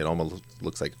 but it almost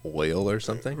looks like oil or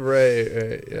something.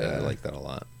 Right, yeah, I like that a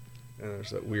lot. And there's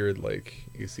that weird, like,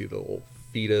 you see the little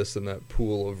fetus in that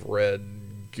pool of red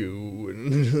goo,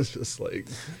 and it's just like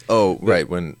right,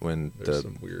 when there's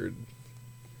some weird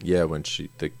when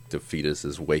the fetus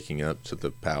is waking up to the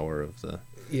power of the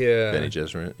Bene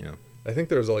Gesserit. I think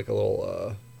there's like a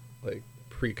little like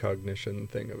precognition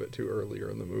thing of it too earlier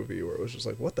in the movie where it was just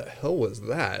like, what the hell was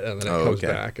that? And then it comes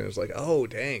back and it's like, oh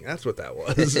dang, that's what that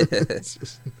was. It's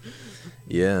just...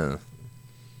 yeah,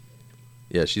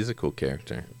 she's a cool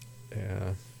character.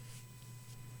 Yeah.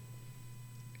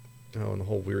 Oh, and the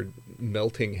whole weird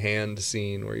melting hand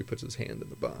scene where he puts his hand in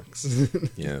the box.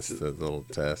 Yes, the little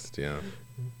test. Yeah,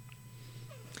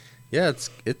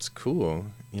 it's cool.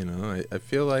 I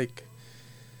feel like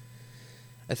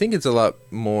I think it's a lot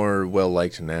more well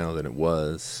liked now than it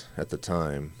was at the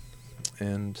time,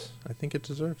 and I think it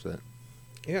deserves that.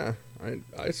 Yeah,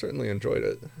 I certainly enjoyed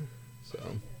it.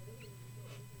 So,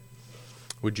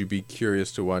 would you be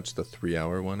curious to watch the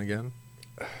 3-hour one again?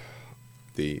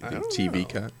 The TV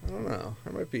cut? I don't know. I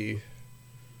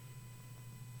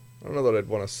don't know that I'd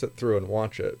want to sit through and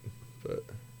watch it, but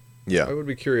yeah, I would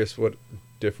be curious what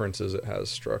differences it has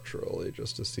structurally,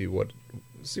 just to see what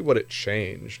it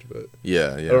changed. But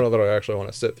yeah, I don't know that I actually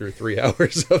want to sit through 3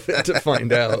 hours of it to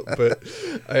find out. But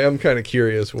I am kind of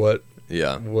curious what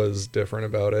was different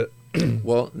about it.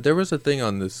 Well, there was a thing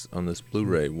on this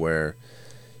Blu-ray where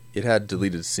it had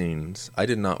deleted scenes. I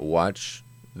did not watch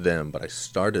them, but I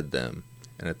started them,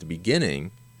 and at the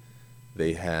beginning,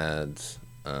 they had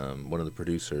one of the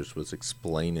producers was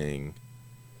explaining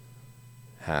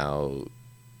how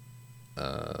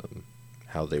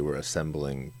they were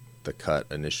assembling the cut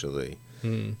initially,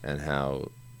 and how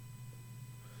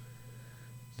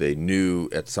they knew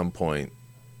at some point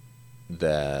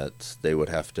that they would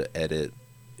have to edit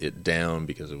it down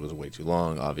because it was way too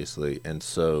long, obviously. And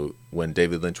so when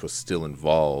David Lynch was still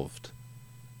involved,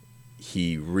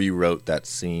 he rewrote that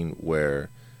scene where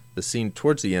the scene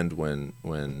towards the end when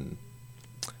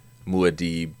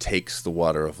Muad'Dib takes the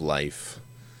water of life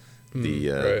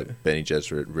the Bene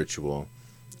Gesserit ritual,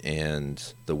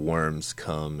 and the worms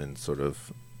come and sort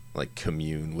of like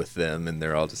commune with them, and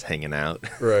they're all just hanging out.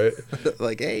 Right.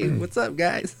 Like, hey, what's up,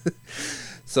 guys?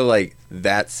 So like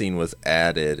that scene was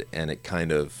added, and it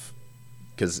kind of,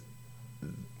 because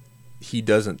he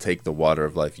doesn't take the water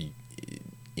of life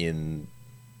in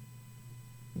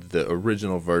the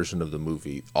original version of the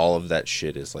movie. All of that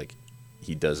shit is like,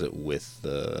 he does it with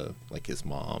the like his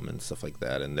mom and stuff like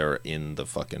that, and they're in the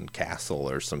fucking castle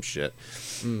or some shit.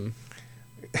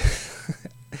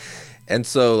 And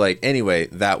so like anyway,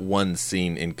 that one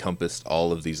scene encompassed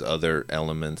all of these other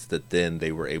elements that then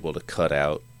they were able to cut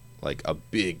out like a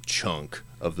big chunk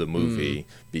of the movie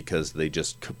because they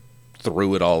just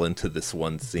threw it all into this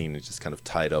one scene. It just kind of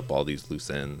tied up all these loose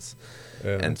ends.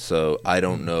 And so I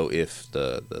don't know if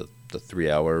the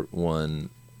 3-hour one,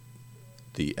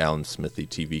 the Alan Smithy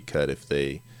TV cut, if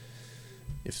they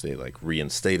like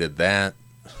reinstated that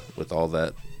with all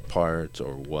that part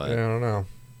or what. I don't know.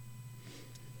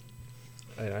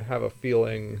 I have a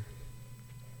feeling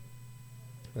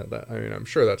that I mean, I'm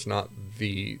sure that's not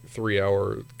the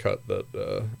 3-hour cut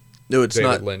that no, it's David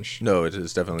not. Lynch No, it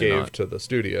is definitely gave not to the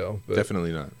studio. But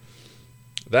definitely not.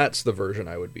 That's the version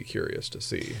I would be curious to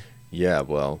see. Yeah,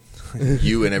 well,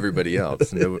 you and everybody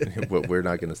else. No, but we're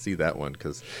not going to see that one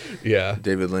because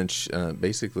David Lynch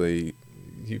basically,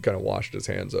 he kind of washed his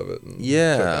hands of it. And took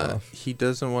yeah, off. he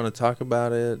doesn't want to talk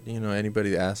about it. You know, anybody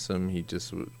that asks him, he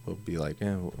just will be like,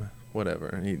 yeah, whatever.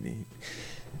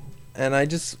 And I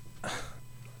just,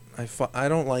 I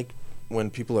don't like when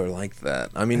people are like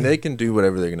that. I mean, they can do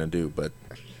whatever they're going to do, but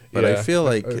I feel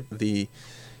like the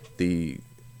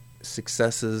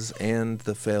successes and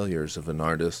the failures of an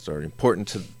artist are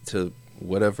important to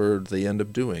whatever they end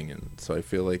up doing, and so I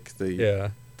feel like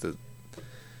the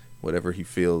whatever he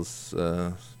feels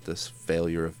this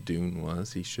failure of Dune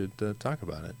was, he should talk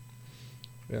about it.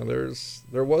 Yeah,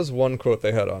 there was one quote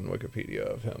they had on Wikipedia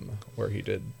of him where he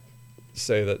did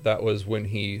say that was when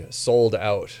he sold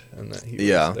out, and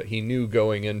that that he knew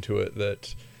going into it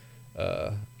that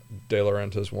De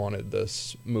Laurentiis wanted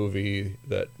this movie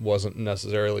that wasn't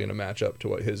necessarily going to match up to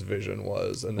what his vision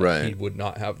was, and that he would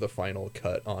not have the final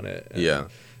cut on it. And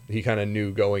he kind of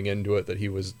knew going into it that he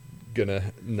was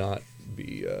gonna not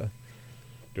be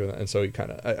doing that, and so he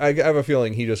kind of I have a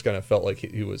feeling he just kind of felt like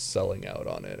he was selling out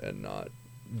on it and not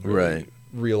really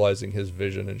realizing his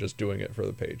vision and just doing it for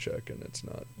the paycheck, and it's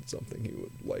not something he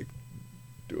would like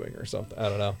doing or something. I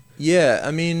don't know. Yeah,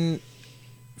 I mean,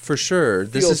 for sure.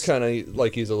 This feels is kind of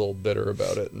like he's a little bitter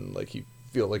about it, and like he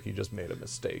feel like he just made a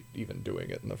mistake even doing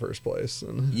it in the first place.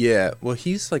 And yeah, well,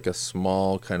 he's like a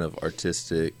small kind of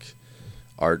artistic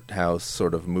art house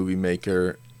sort of movie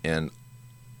maker, and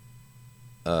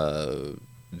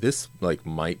this like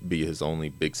might be his only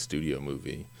big studio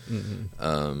movie.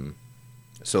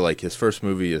 So like his first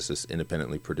movie is this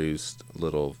independently produced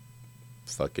little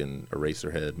fucking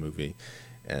Eraserhead movie,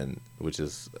 and which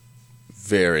is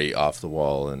very off the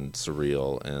wall and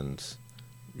surreal and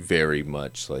very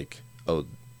much like, oh,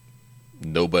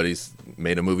 nobody's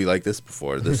made a movie like this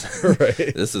before. This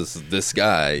this is this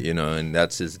guy, you know, and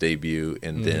that's his debut.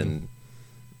 And then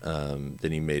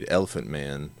he made Elephant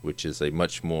Man, which is a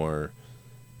much more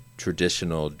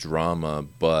traditional drama,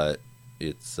 but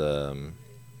it's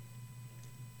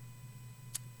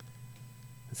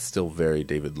still very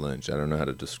David Lynch. I don't know how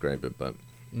to describe it, but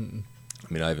I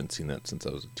mean, I haven't seen that since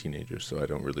I was a teenager, so I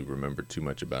don't really remember too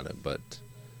much about it. But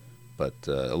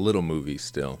a little movie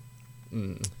still.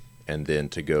 And then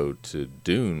to go to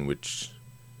Dune, which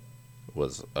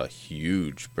was a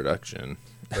huge production,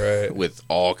 with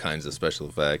all kinds of special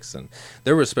effects, and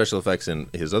there were special effects in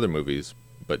his other movies,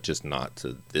 but just not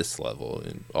to this level.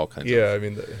 And all kinds of I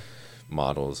mean,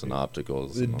 models and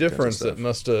opticals. The and difference that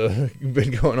must have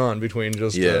been going on between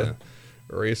just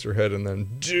Eraserhead and then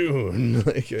Dune.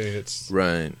 Like, I mean, it's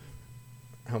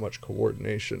how much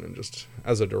coordination and just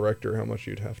as a director, how much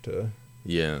you'd have to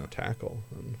tackle.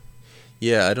 And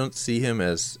I don't see him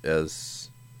as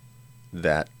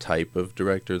that type of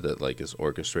director that like is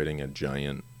orchestrating a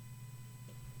giant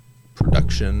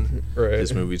production.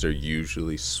 His movies are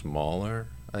usually smaller.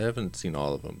 I haven't seen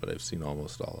all of them, but I've seen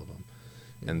almost all of them.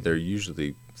 And they're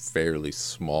usually fairly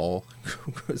small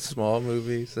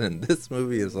movies, and this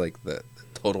movie is like the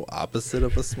total opposite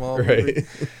of a small movie.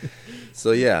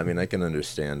 So yeah, I mean, I can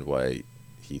understand why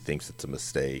he thinks it's a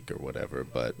mistake or whatever,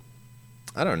 but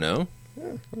I don't know.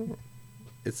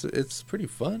 It's pretty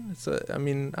fun. I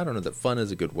mean, I don't know that fun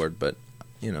is a good word, but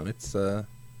you know, it's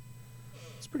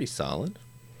pretty solid.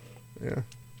 Yeah.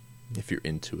 If you're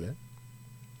into it.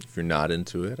 If you're not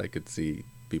into it, I could see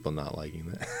people not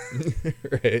liking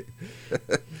that.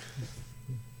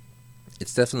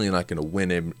 it's definitely not going to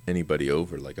win anybody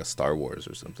over like a Star Wars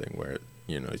or something where,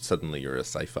 suddenly you're a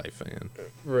sci-fi fan.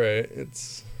 Right.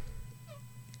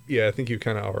 I think you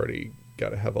kind of already got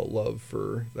to have a love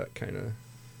for that kind of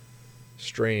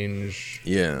strange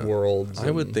worlds.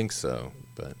 I would think so,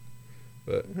 but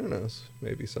who knows?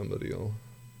 Maybe somebody will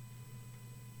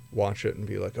watch it and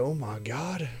be like, "Oh my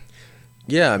god!"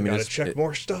 Yeah, I mean, gotta check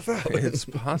more stuff out. It's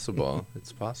possible.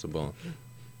 It's possible.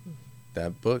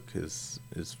 That book is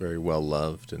very well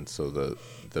loved, and so the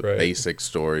basic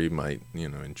story might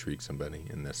intrigue somebody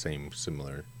in the same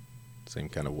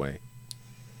kind of way.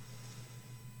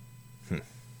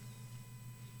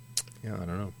 Yeah, I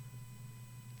don't know.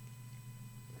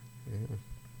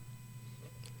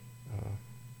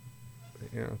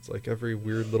 Yeah, it's like every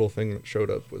weird little thing that showed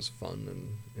up was fun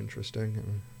and interesting.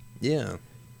 And yeah.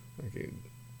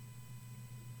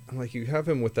 Like you have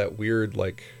him with that weird,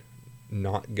 like,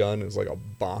 not gun. It's like a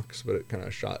box, but it kind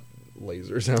of shot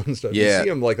lasers out and stuff. Yeah. You see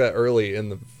him like that early in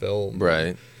the film.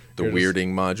 Right. The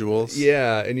weirding modules.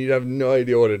 Yeah, and you'd have no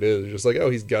idea what it is. Just like, oh,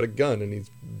 he's got a gun and he's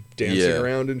dancing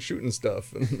around and shooting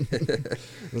stuff. And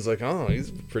it's like, oh,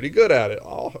 he's pretty good at it.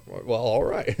 Oh, well, all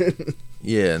right.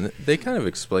 Yeah, and they kind of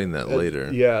explain that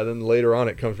later. Yeah, then later on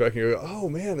it comes back and you go, oh,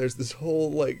 man, there's this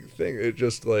whole, like, thing. It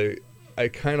just, like, I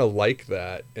kind of like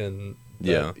that. And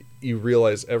you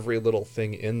realize every little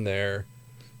thing in there,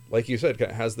 like you said,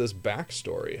 has this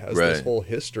backstory, has this whole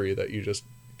history that you just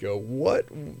go, what?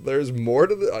 There's more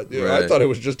to this? I thought it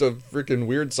was just a freaking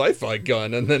weird sci-fi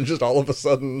gun, and then just all of a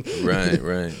sudden,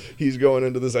 right, he's going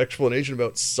into this explanation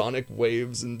about sonic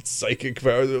waves and psychic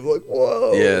powers. I'm like,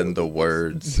 whoa! Yeah, and the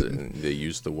words, and they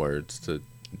use the words to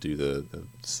do the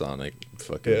sonic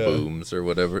fucking booms or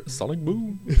whatever. Sonic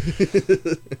boom.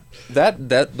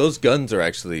 Those guns are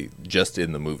actually just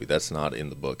in the movie. That's not in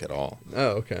the book at all. Oh,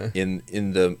 okay. In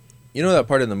the that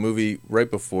part in the movie right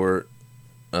before.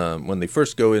 When they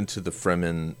first go into the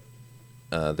Fremen,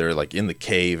 they're like in the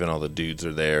cave and all the dudes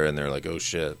are there and they're like, oh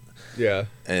shit. Yeah.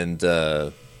 And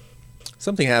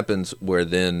something happens where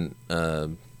then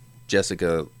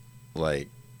Jessica like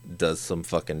does some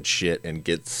fucking shit and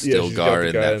gets Stilgar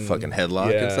in that fucking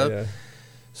headlock and stuff. Yeah.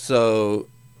 So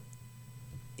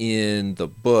in the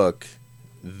book,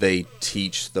 they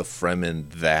teach the Fremen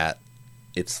that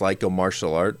it's like a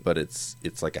martial art, but it's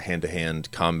like a hand-to-hand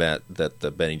combat that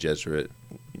the Bene Gesserit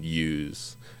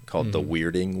use called the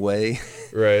weirding way.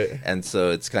 Right. And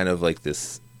so it's kind of like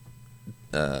this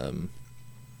thing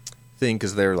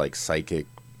because they're like psychic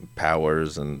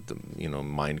powers and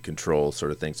mind control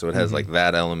sort of thing. So it has like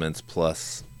that elements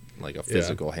plus like a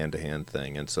physical hand-to-hand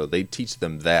thing. And so they teach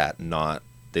them that,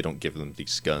 they don't give them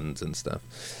these guns and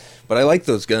stuff. But I like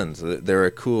those guns. They're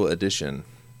a cool addition.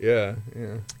 Yeah.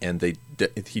 And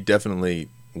he definitely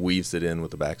weaves it in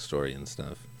with the backstory and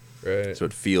stuff. Right. So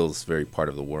it feels very part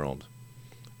of the world.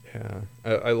 Yeah.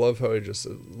 I love how he just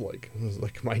like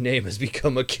my name has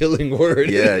become a killing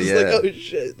word. Yeah, it's like, oh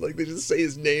shit. Like they just say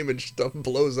his name and stuff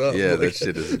blows up. Yeah, like, that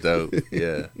shit is dope.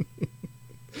 Yeah.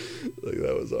 Like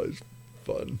that was always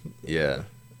fun. Yeah.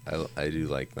 I do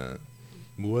like that.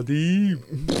 Muad'Dib.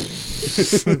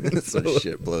 Some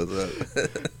shit blows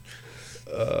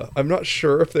up. I'm not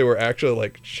sure if they were actually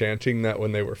like chanting that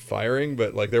when they were firing,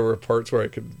 but like there were parts where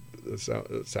it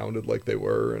sounded like they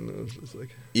were, and it was just like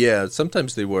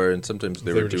sometimes they were, and sometimes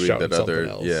they were doing that other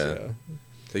else,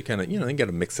 They kind of they got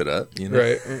to mix it up,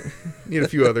 right? Need a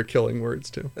few other killing words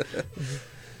too.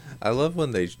 I love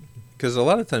when because a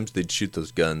lot of times they'd shoot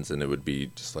those guns and it would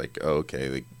be just like, oh,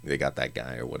 okay, they got that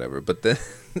guy or whatever. But then,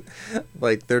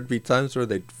 like, there'd be times where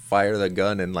they'd fire the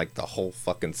gun and, like, the whole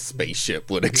fucking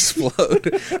spaceship would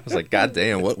explode. I was like, God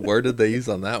damn, what word did they use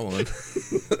on that one?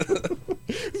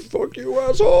 Fuck you,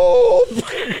 asshole!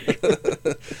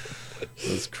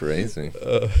 That's crazy.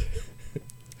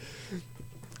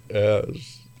 It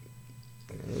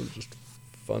was just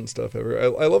fun stuff ever.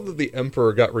 I love that the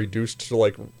Emperor got reduced to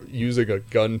like using a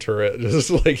gun turret, just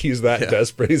like he's that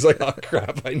desperate. He's like, oh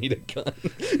crap, I need a gun.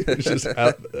 It's just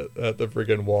at the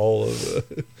friggin' wall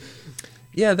of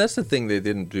Yeah, that's the thing they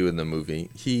didn't do in the movie.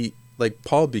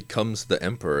 Paul becomes the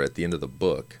Emperor at the end of the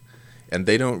book, and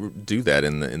they don't do that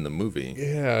in the movie.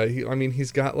 Yeah,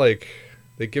 he's got like,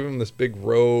 they give him this big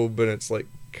robe and it's like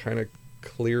kind of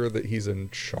clear that he's in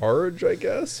charge, I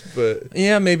guess, but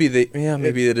maybe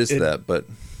it is that, but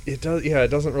it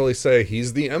doesn't really say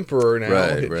he's the Emperor now.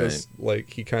 Right. Just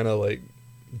like he kind of like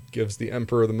gives the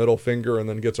Emperor the middle finger and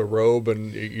then gets a robe,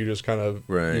 and you just kind of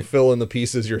you fill in the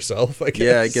pieces yourself, I guess.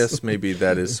 Yeah, I guess maybe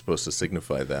that is supposed to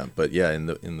signify that, but yeah, in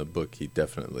the book he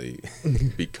definitely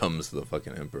becomes the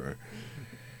fucking Emperor.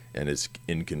 and is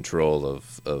in control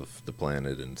of the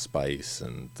planet and spice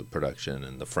and the production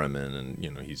and the Fremen, and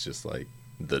you know, he's just like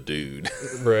the dude.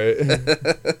 Right.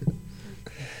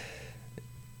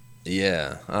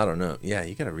 Yeah, I don't know. Yeah,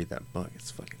 you gotta read that book. It's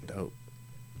fucking dope.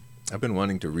 I've been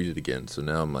wanting to read it again, so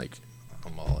now I'm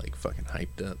all like fucking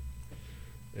hyped up.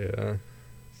 Yeah.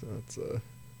 So it's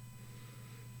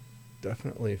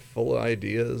definitely full of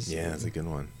ideas. Yeah, it's a good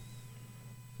one.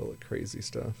 Full of crazy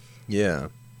stuff. Yeah.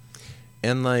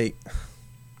 And like,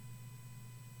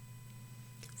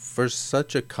 for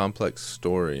such a complex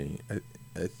story,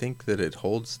 I think that it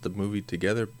holds the movie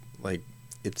together. Like,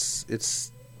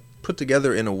 it's put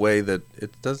together in a way that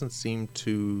it doesn't seem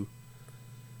to,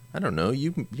 I don't know,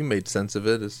 you made sense of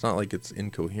it. It's not like it's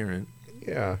incoherent.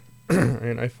 Yeah.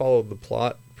 And I followed the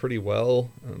plot pretty well.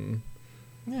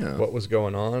 Yeah. What was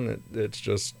going on? It's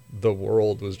just the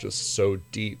world was just so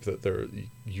deep that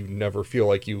you never feel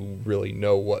like you really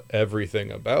know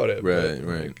everything about it. Right, but,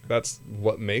 right. like, that's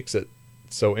what makes it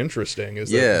so interesting.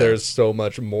 Is Yeah. that there's so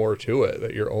much more to it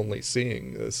that you're only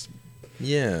seeing this.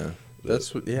 Yeah.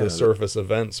 The surface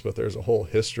events, but there's a whole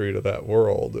history to that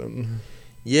world. And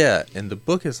yeah, and the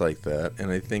book is like that,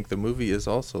 and I think the movie is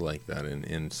also like that,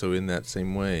 and so in that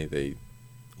same way,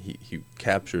 he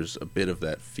captures a bit of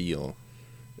that feel.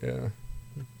 Yeah,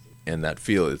 and that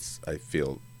feel is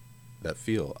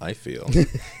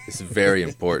very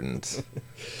important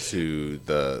to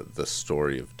the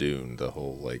story of Dune, the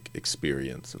whole like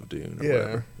experience of Dune. Or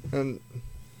whatever. And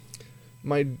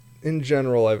in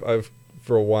general, I've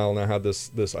for a while now had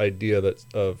this idea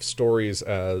of stories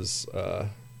as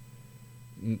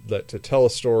that to tell a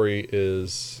story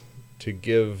is to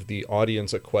give the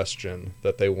audience a question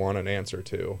that they want an answer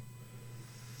to.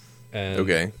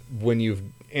 And when you've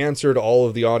answered all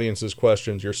of the audience's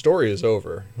questions, your story is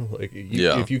over. Like,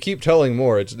 if you keep telling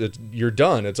more, you're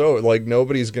done. It's over. Like,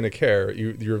 nobody's gonna care.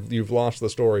 You've lost the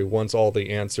story once all the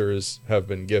answers have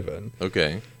been given.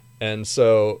 Okay. And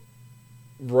so,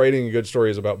 writing a good story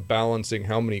is about balancing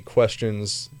how many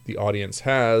questions the audience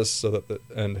has, so that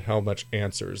and how much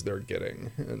answers they're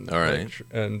getting. And, all right.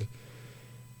 And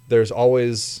there's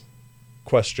always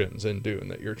questions in Dune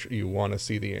that you want to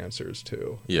see the answers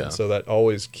to. Yeah. And so that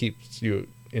always keeps you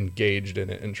engaged in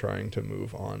it and trying to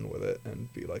move on with it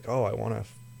and be like, oh, I want to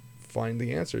find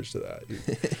the answers to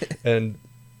that. And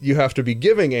you have to be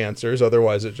giving answers,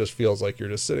 otherwise it just feels like you're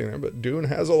just sitting there. But Dune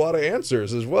has a lot of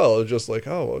answers as well. It's just like,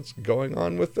 oh, what's going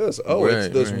on with this? Oh,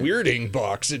 it's this weirding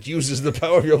box. It uses the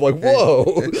power of you. I'm like, whoa.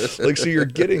 Like, so you're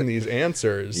getting these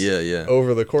answers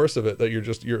over the course of it that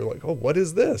you're like, oh, what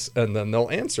is this? And then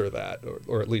they'll answer that,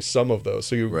 or at least some of those.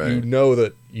 So you know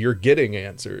that you're getting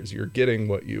answers. You're getting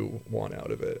what you want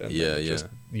out of it. And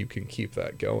you can keep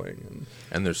that going.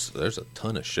 And there's a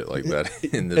ton of shit like that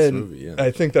in this movie. Yeah.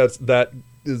 I think that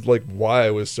is like why I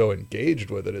was so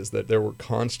engaged with it, is that there were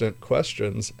constant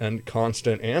questions and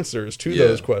constant answers to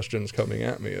those questions coming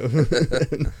at me.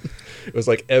 It was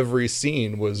like every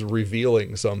scene was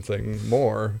revealing something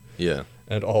more. Yeah.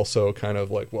 And also kind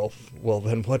of like, well,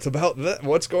 then what's about that?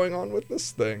 What's going on with this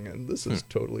thing? And this is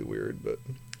totally weird. But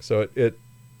so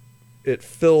it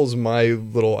fills my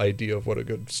little idea of what a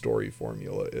good story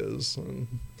formula is.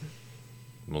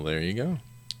 Well, there you go.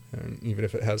 And even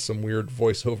if it has some weird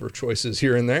voiceover choices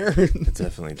here and there, it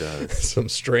definitely does. Some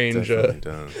strange,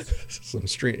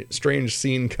 strange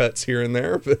scene cuts here and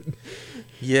there. But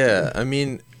yeah, I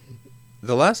mean,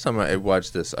 the last time I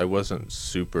watched this, I wasn't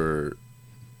super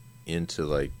into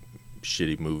like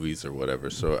shitty movies or whatever,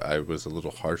 so I was a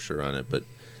little harsher on it. But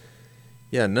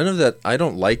yeah, none of that. I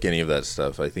don't like any of that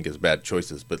stuff. I think it's bad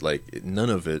choices, but like none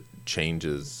of it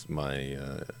changes my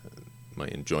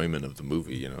enjoyment of the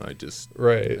movie. You know, I just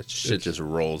that shit just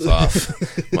rolls off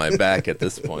my back at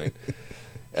this point.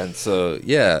 And so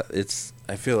yeah,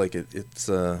 I feel like it's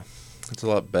a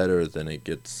lot better than it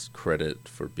gets credit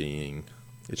for being.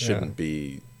 It shouldn't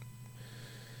be,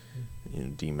 you know,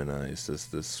 demonized as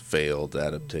this failed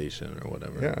adaptation or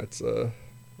whatever. Yeah, it's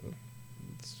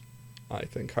I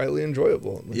think highly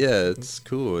enjoyable. Yeah, it's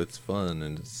cool. It's fun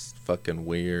and it's fucking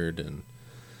weird. And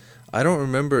I don't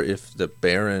remember if the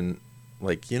Baron,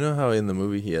 like, you know how in the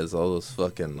movie he has all those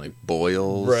fucking like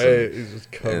boils, right? He's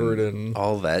just covered in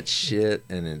all that shit,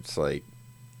 and it's like,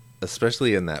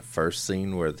 especially in that first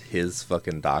scene where his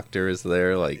fucking doctor is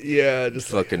there, like, just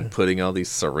fucking putting all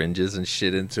these syringes and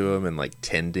shit into him and like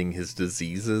tending his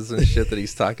diseases and shit that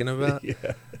he's talking about.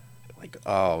 Yeah, like,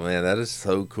 oh man, that is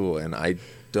so cool. And I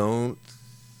don't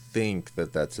think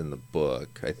that that's in the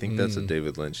book. I think that's a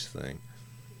David Lynch thing.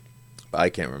 But I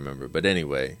can't remember. But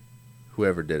anyway,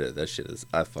 whoever did it, that shit is,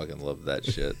 I fucking love that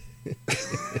shit.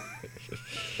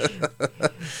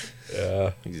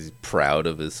 Yeah. He's proud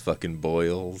of his fucking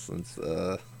boils. And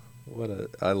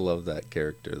I love that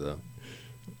character, though.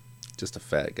 Just a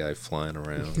fat guy flying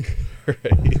around.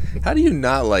 Right. How do you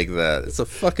not like that? It's a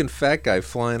fucking fat guy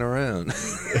flying around.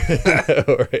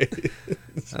 Right.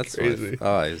 That's crazy.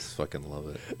 I just fucking love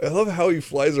it. I love how he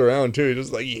flies around too. He's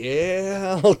just like,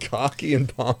 yeah, all cocky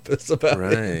and pompous about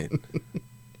it. Right.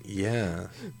 Yeah.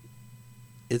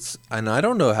 And I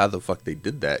don't know how the fuck they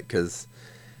did that, because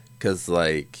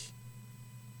like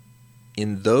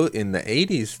in the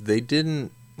 80s they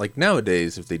didn't, like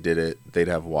nowadays if they did it they'd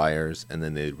have wires and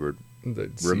then they'd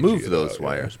remove those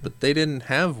wires, but they didn't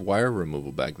have wire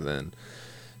removal back then.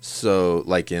 So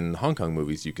like in Hong Kong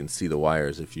movies you can see the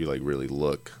wires if you like really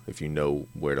look, if you know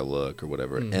where to look or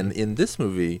whatever. And in this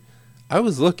movie I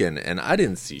was looking and I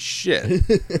didn't see shit.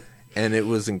 And it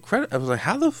was incredible. I was like,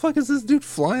 how the fuck is this dude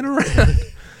flying around?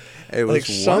 It was like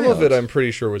some wild. of it I'm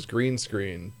pretty sure was green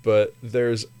screen, but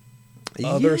there's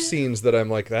other scenes that I'm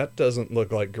like, that doesn't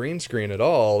look like green screen at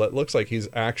all. It looks like he's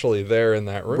actually there in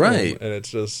that room. Right. And it's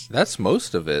just... That's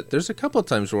most of it. There's a couple of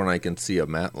times when I can see a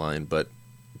matte line, but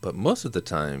most of the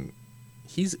time,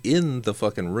 he's in the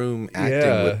fucking room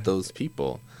acting with those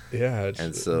people. Yeah.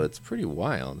 And so it's pretty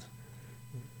wild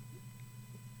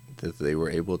that they were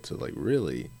able to, like,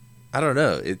 really... I don't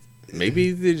know.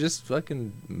 Maybe they just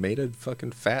fucking made a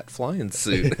fucking fat flying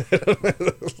suit.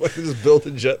 Like just built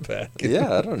a jetpack.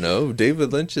 Yeah, I don't know.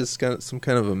 David Lynch is some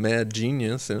kind of a mad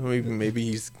genius, and maybe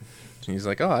he's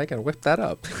like, oh, I can whip that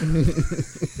up.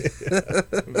 Yeah.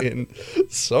 I mean,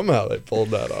 somehow they pulled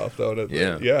that off, though. And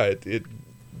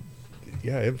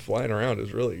him flying around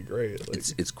is really great. Like,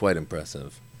 it's quite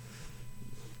impressive.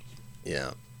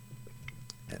 Yeah.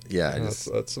 Yeah.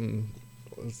 That's some...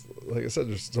 Like I said,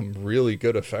 there's some really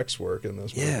good effects work in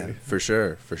this movie. Yeah, for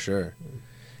sure.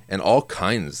 And all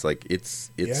kinds, like it's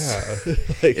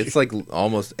it's like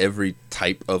almost every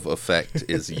type of effect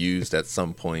is used at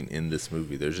some point in this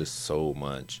movie. There's just so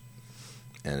much,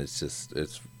 and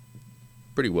it's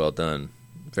pretty well done,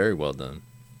 very well done.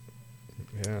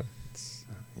 Yeah, it's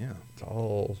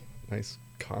all nice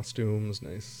costumes,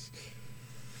 nice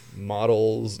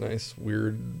models, nice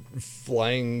weird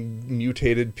flying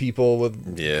mutated people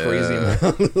with crazy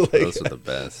mouth. Like, those are the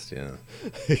best. I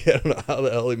don't know how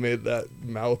the hell he made that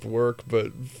mouth work,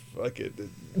 but fuck it,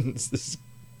 it's this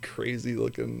crazy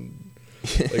looking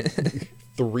like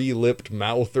 3-lipped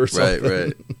mouth or something.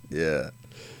 Right. Yeah,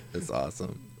 it's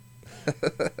awesome.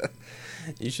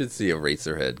 You should see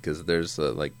Eraserhead, because there's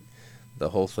like the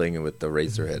whole thing with the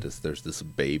Eraserhead is there's this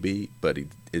baby, but he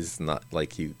is not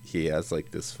like he has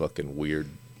like this fucking weird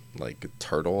like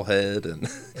turtle head, and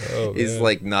he's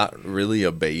like not really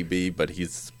a baby, but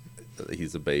he's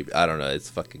a baby. I don't know.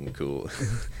 It's fucking cool.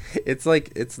 It's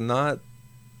like it's not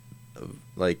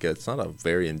a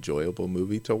very enjoyable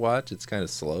movie to watch. It's kind of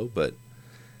slow, but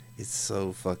it's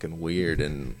so fucking weird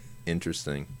and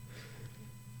interesting.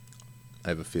 I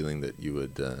have a feeling that you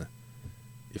would.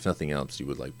 If nothing else, you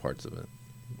would like parts of it.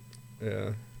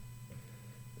 Yeah,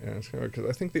 it's kind of because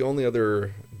I think the only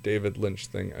other David Lynch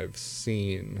thing I've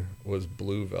seen was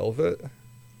Blue Velvet,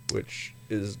 which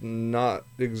is not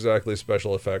exactly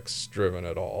special effects driven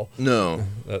at all. No,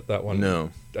 that one.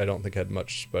 No, I don't think had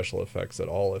much special effects at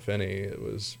all, if any. It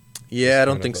was. Yeah, I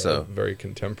don't think so. Very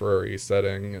contemporary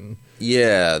setting, and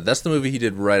yeah, that's the movie he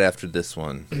did right after this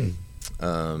one.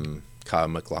 Kyle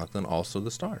MacLachlan, also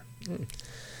the star.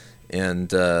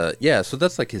 And, so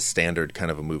that's like his standard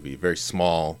kind of a movie. Very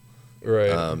small.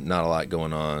 Right. Not a lot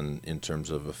going on in terms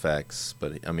of effects.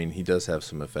 But, I mean, he does have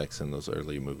some effects in those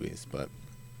early movies.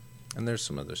 And there's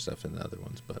some other stuff in the other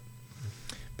ones. But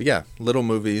yeah, little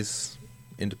movies,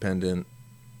 independent.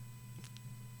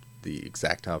 The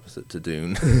exact opposite to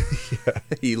Dune. Yeah.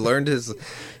 He learned his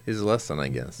lesson, I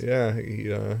guess. Yeah,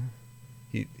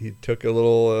 he took a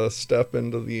little step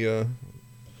into the...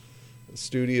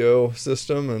 studio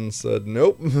system and said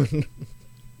nope.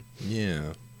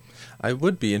 Yeah, I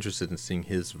would be interested in seeing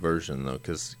his version though,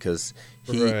 because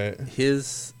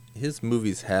his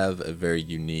movies have a very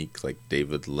unique like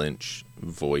David Lynch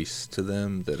voice to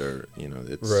them that are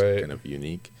it's kind of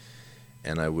unique,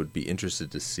 and I would be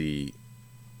interested to see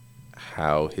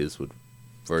how his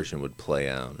version would play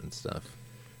out and stuff.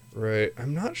 Right,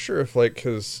 I'm not sure if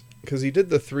because he did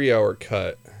the 3-hour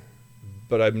cut.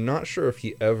 But I'm not sure if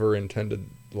he ever intended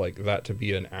like that to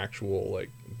be an actual like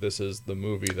this is the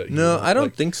movie that. No, I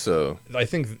don't think so. I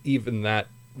think even that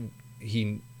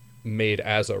he made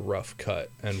as a rough cut,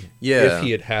 and if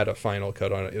he had a final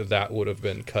cut on it, that would have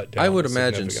been cut down. I would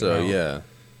imagine so. Amount. Yeah.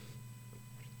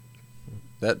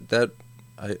 That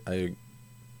I.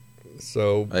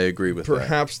 So I agree with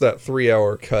perhaps that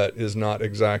 3-hour cut is not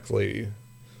exactly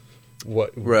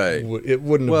what Right. It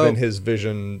wouldn't have been his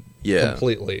vision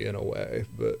completely in a way,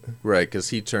 but right, because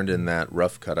he turned in that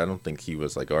rough cut. I don't think he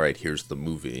was like, all right, here's the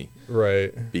movie,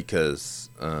 right? Because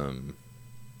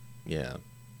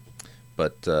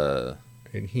but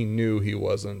and he knew he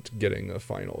wasn't getting a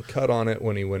final cut on it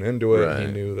when he went into it. Right.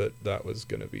 He knew that was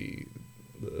going to be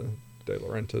the De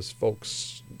Laurentiis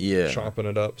folks Yeah. chopping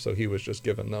it up, so he was just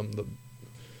giving them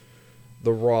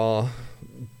the raw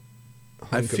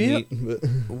hunk I feel of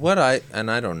meat.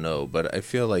 I don't know, but I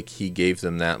feel like he gave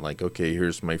them that, like, okay,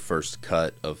 here's my first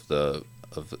cut of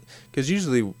because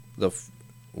usually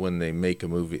when they make a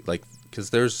movie, like,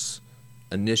 because there's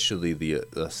initially the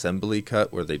assembly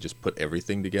cut where they just put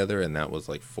everything together, and that was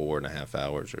like 4.5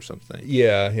 hours or something.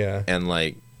 Yeah. And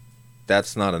like,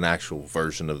 that's not an actual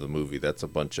version of the movie. That's a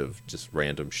bunch of just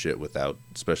random shit without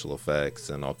special effects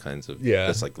and all kinds of... Yeah.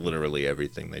 That's like literally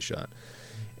everything they shot.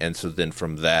 And so then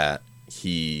from that,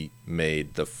 he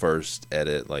made the first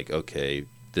edit, like, okay,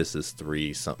 this is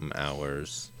 3-something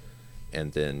hours.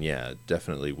 And then, yeah,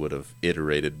 definitely would have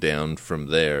iterated down from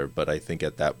there. But I think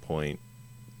at that point,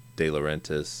 De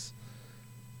Laurentiis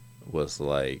was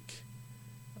like...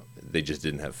 They just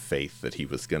didn't have faith that he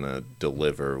was going to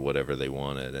deliver whatever they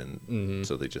wanted. And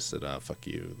so they just said, fuck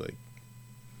you. Like,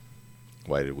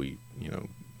 why did we,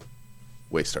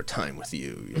 waste our time with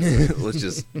you? Let's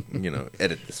just,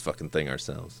 edit this fucking thing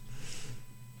ourselves.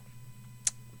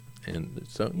 And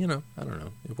so, I don't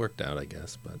know. It worked out, I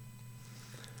guess. But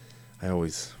I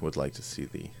always would like to see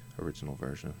the original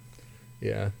version.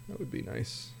 Yeah, that would be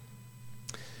nice.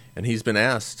 And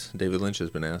David Lynch has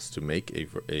been asked to make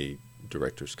a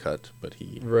director's cut, but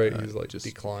he he's like just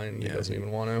declined. He doesn't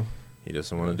even want to. He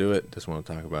doesn't want to do it. Doesn't want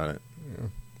to talk about it. Yeah.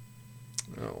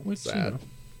 Oh, Which, sad.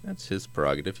 That's his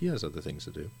prerogative. He has other things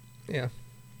to do. Yeah.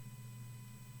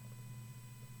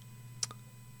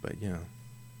 But yeah.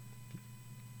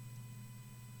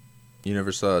 You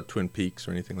never saw Twin Peaks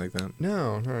or anything like that?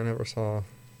 No, I never saw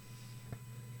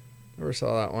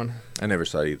that one. I never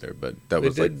saw it either, but that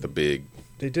was like the big...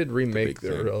 They did remake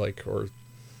thing. or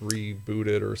reboot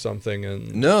it or something.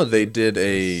 And no, they did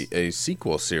a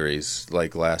sequel series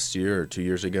like last year or 2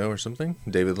 years ago or something.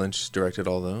 David Lynch directed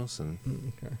all those, and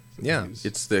okay. So yeah,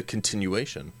 it's the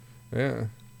continuation. Yeah,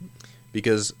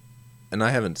 because, and I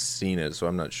haven't seen it, so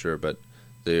I'm not sure, but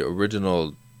the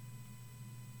original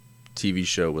TV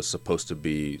show was supposed to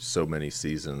be so many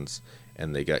seasons,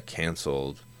 and they got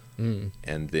canceled,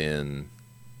 and then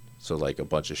so like a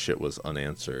bunch of shit was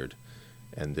unanswered,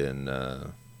 and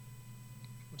then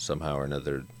somehow or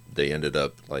another they ended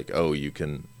up like, oh, you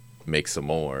can make some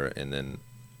more, and then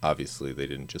obviously they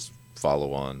didn't just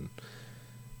follow on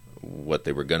what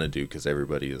they were gonna do because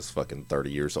everybody is fucking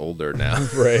 30 years older now.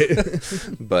 Right.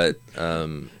 But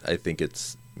I think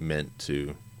it's meant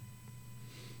to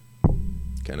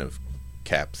kind of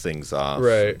cap things off,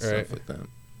 and stuff like that.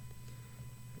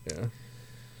 Yeah.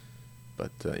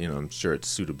 But I'm sure it's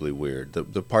suitably weird.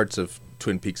 The parts of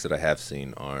Twin Peaks that I have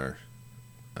seen are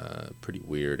pretty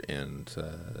weird and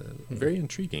very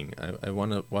intriguing. I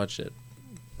want to watch it.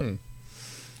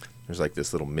 There's like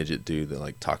this little midget dude that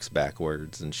like talks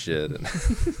backwards and shit, and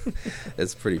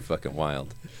it's pretty fucking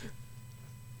wild.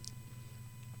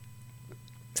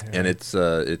 And it's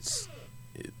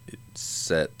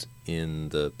set in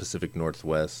the Pacific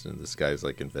Northwest, and this guy's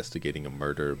like investigating a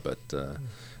murder, but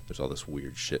there's all this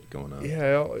weird shit going on.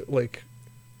 Yeah, like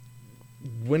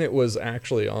when it was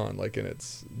actually on, like in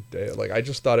its day, like I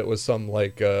just thought it was some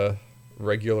like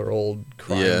regular old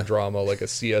crime drama, like a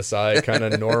CSI kind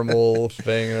of normal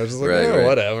thing, and I was just like,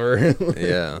 whatever.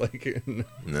 Yeah. Like,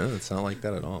 no, it's not like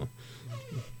that at all.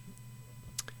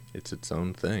 It's its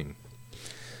own thing.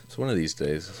 So one of these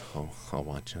days, I'll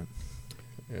watch it.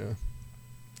 Yeah.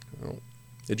 Well,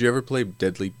 did you ever play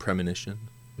Deadly Premonition?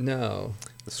 No.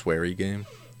 The sweary game?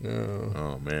 No.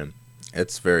 Oh, man.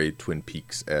 It's very Twin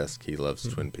Peaks-esque. He loves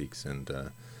Twin Peaks, and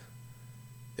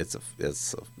that's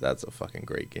a fucking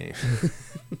great game.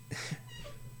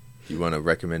 You want a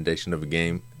recommendation of a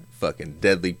game? Fucking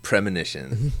Deadly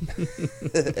Premonition.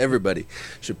 Everybody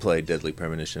should play Deadly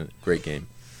Premonition. Great game.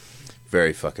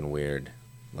 Very fucking weird.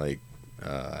 Like,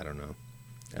 I don't know.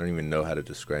 I don't even know how to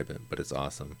describe it, but it's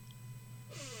awesome.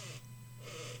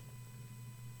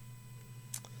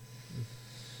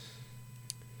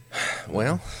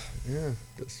 Well, yeah,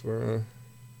 guess we're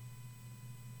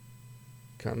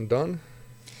kind of done.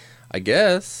 I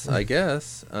guess. Not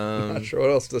sure what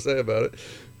else to say about it.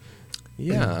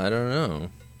 Yeah, I don't know.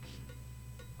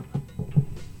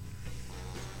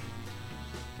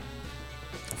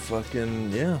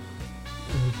 Fucking, yeah.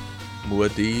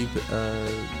 Muad'Dib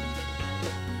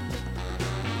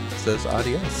says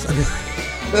adios.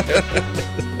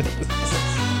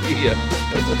 Yeah.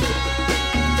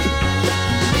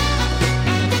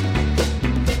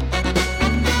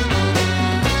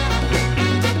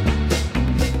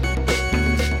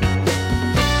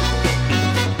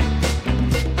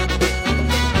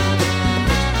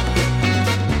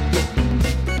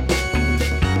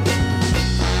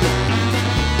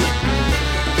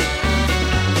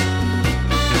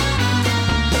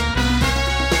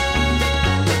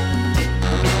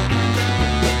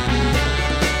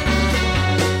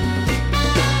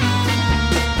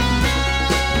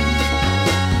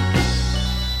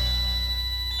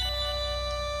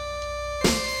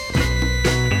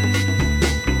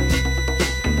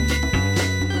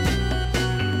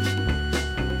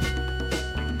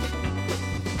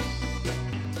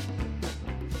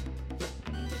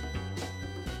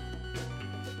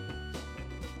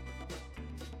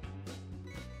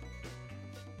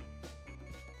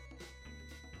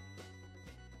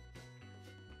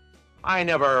 I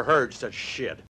never heard such shit.